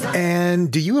 Get in the zone.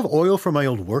 And do you have oil for my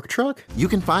old work truck? You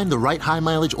can find the right high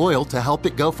mileage oil to help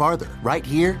it go farther right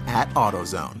here at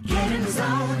AutoZone. Get in the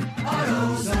zone,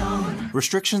 AutoZone.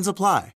 Restrictions apply.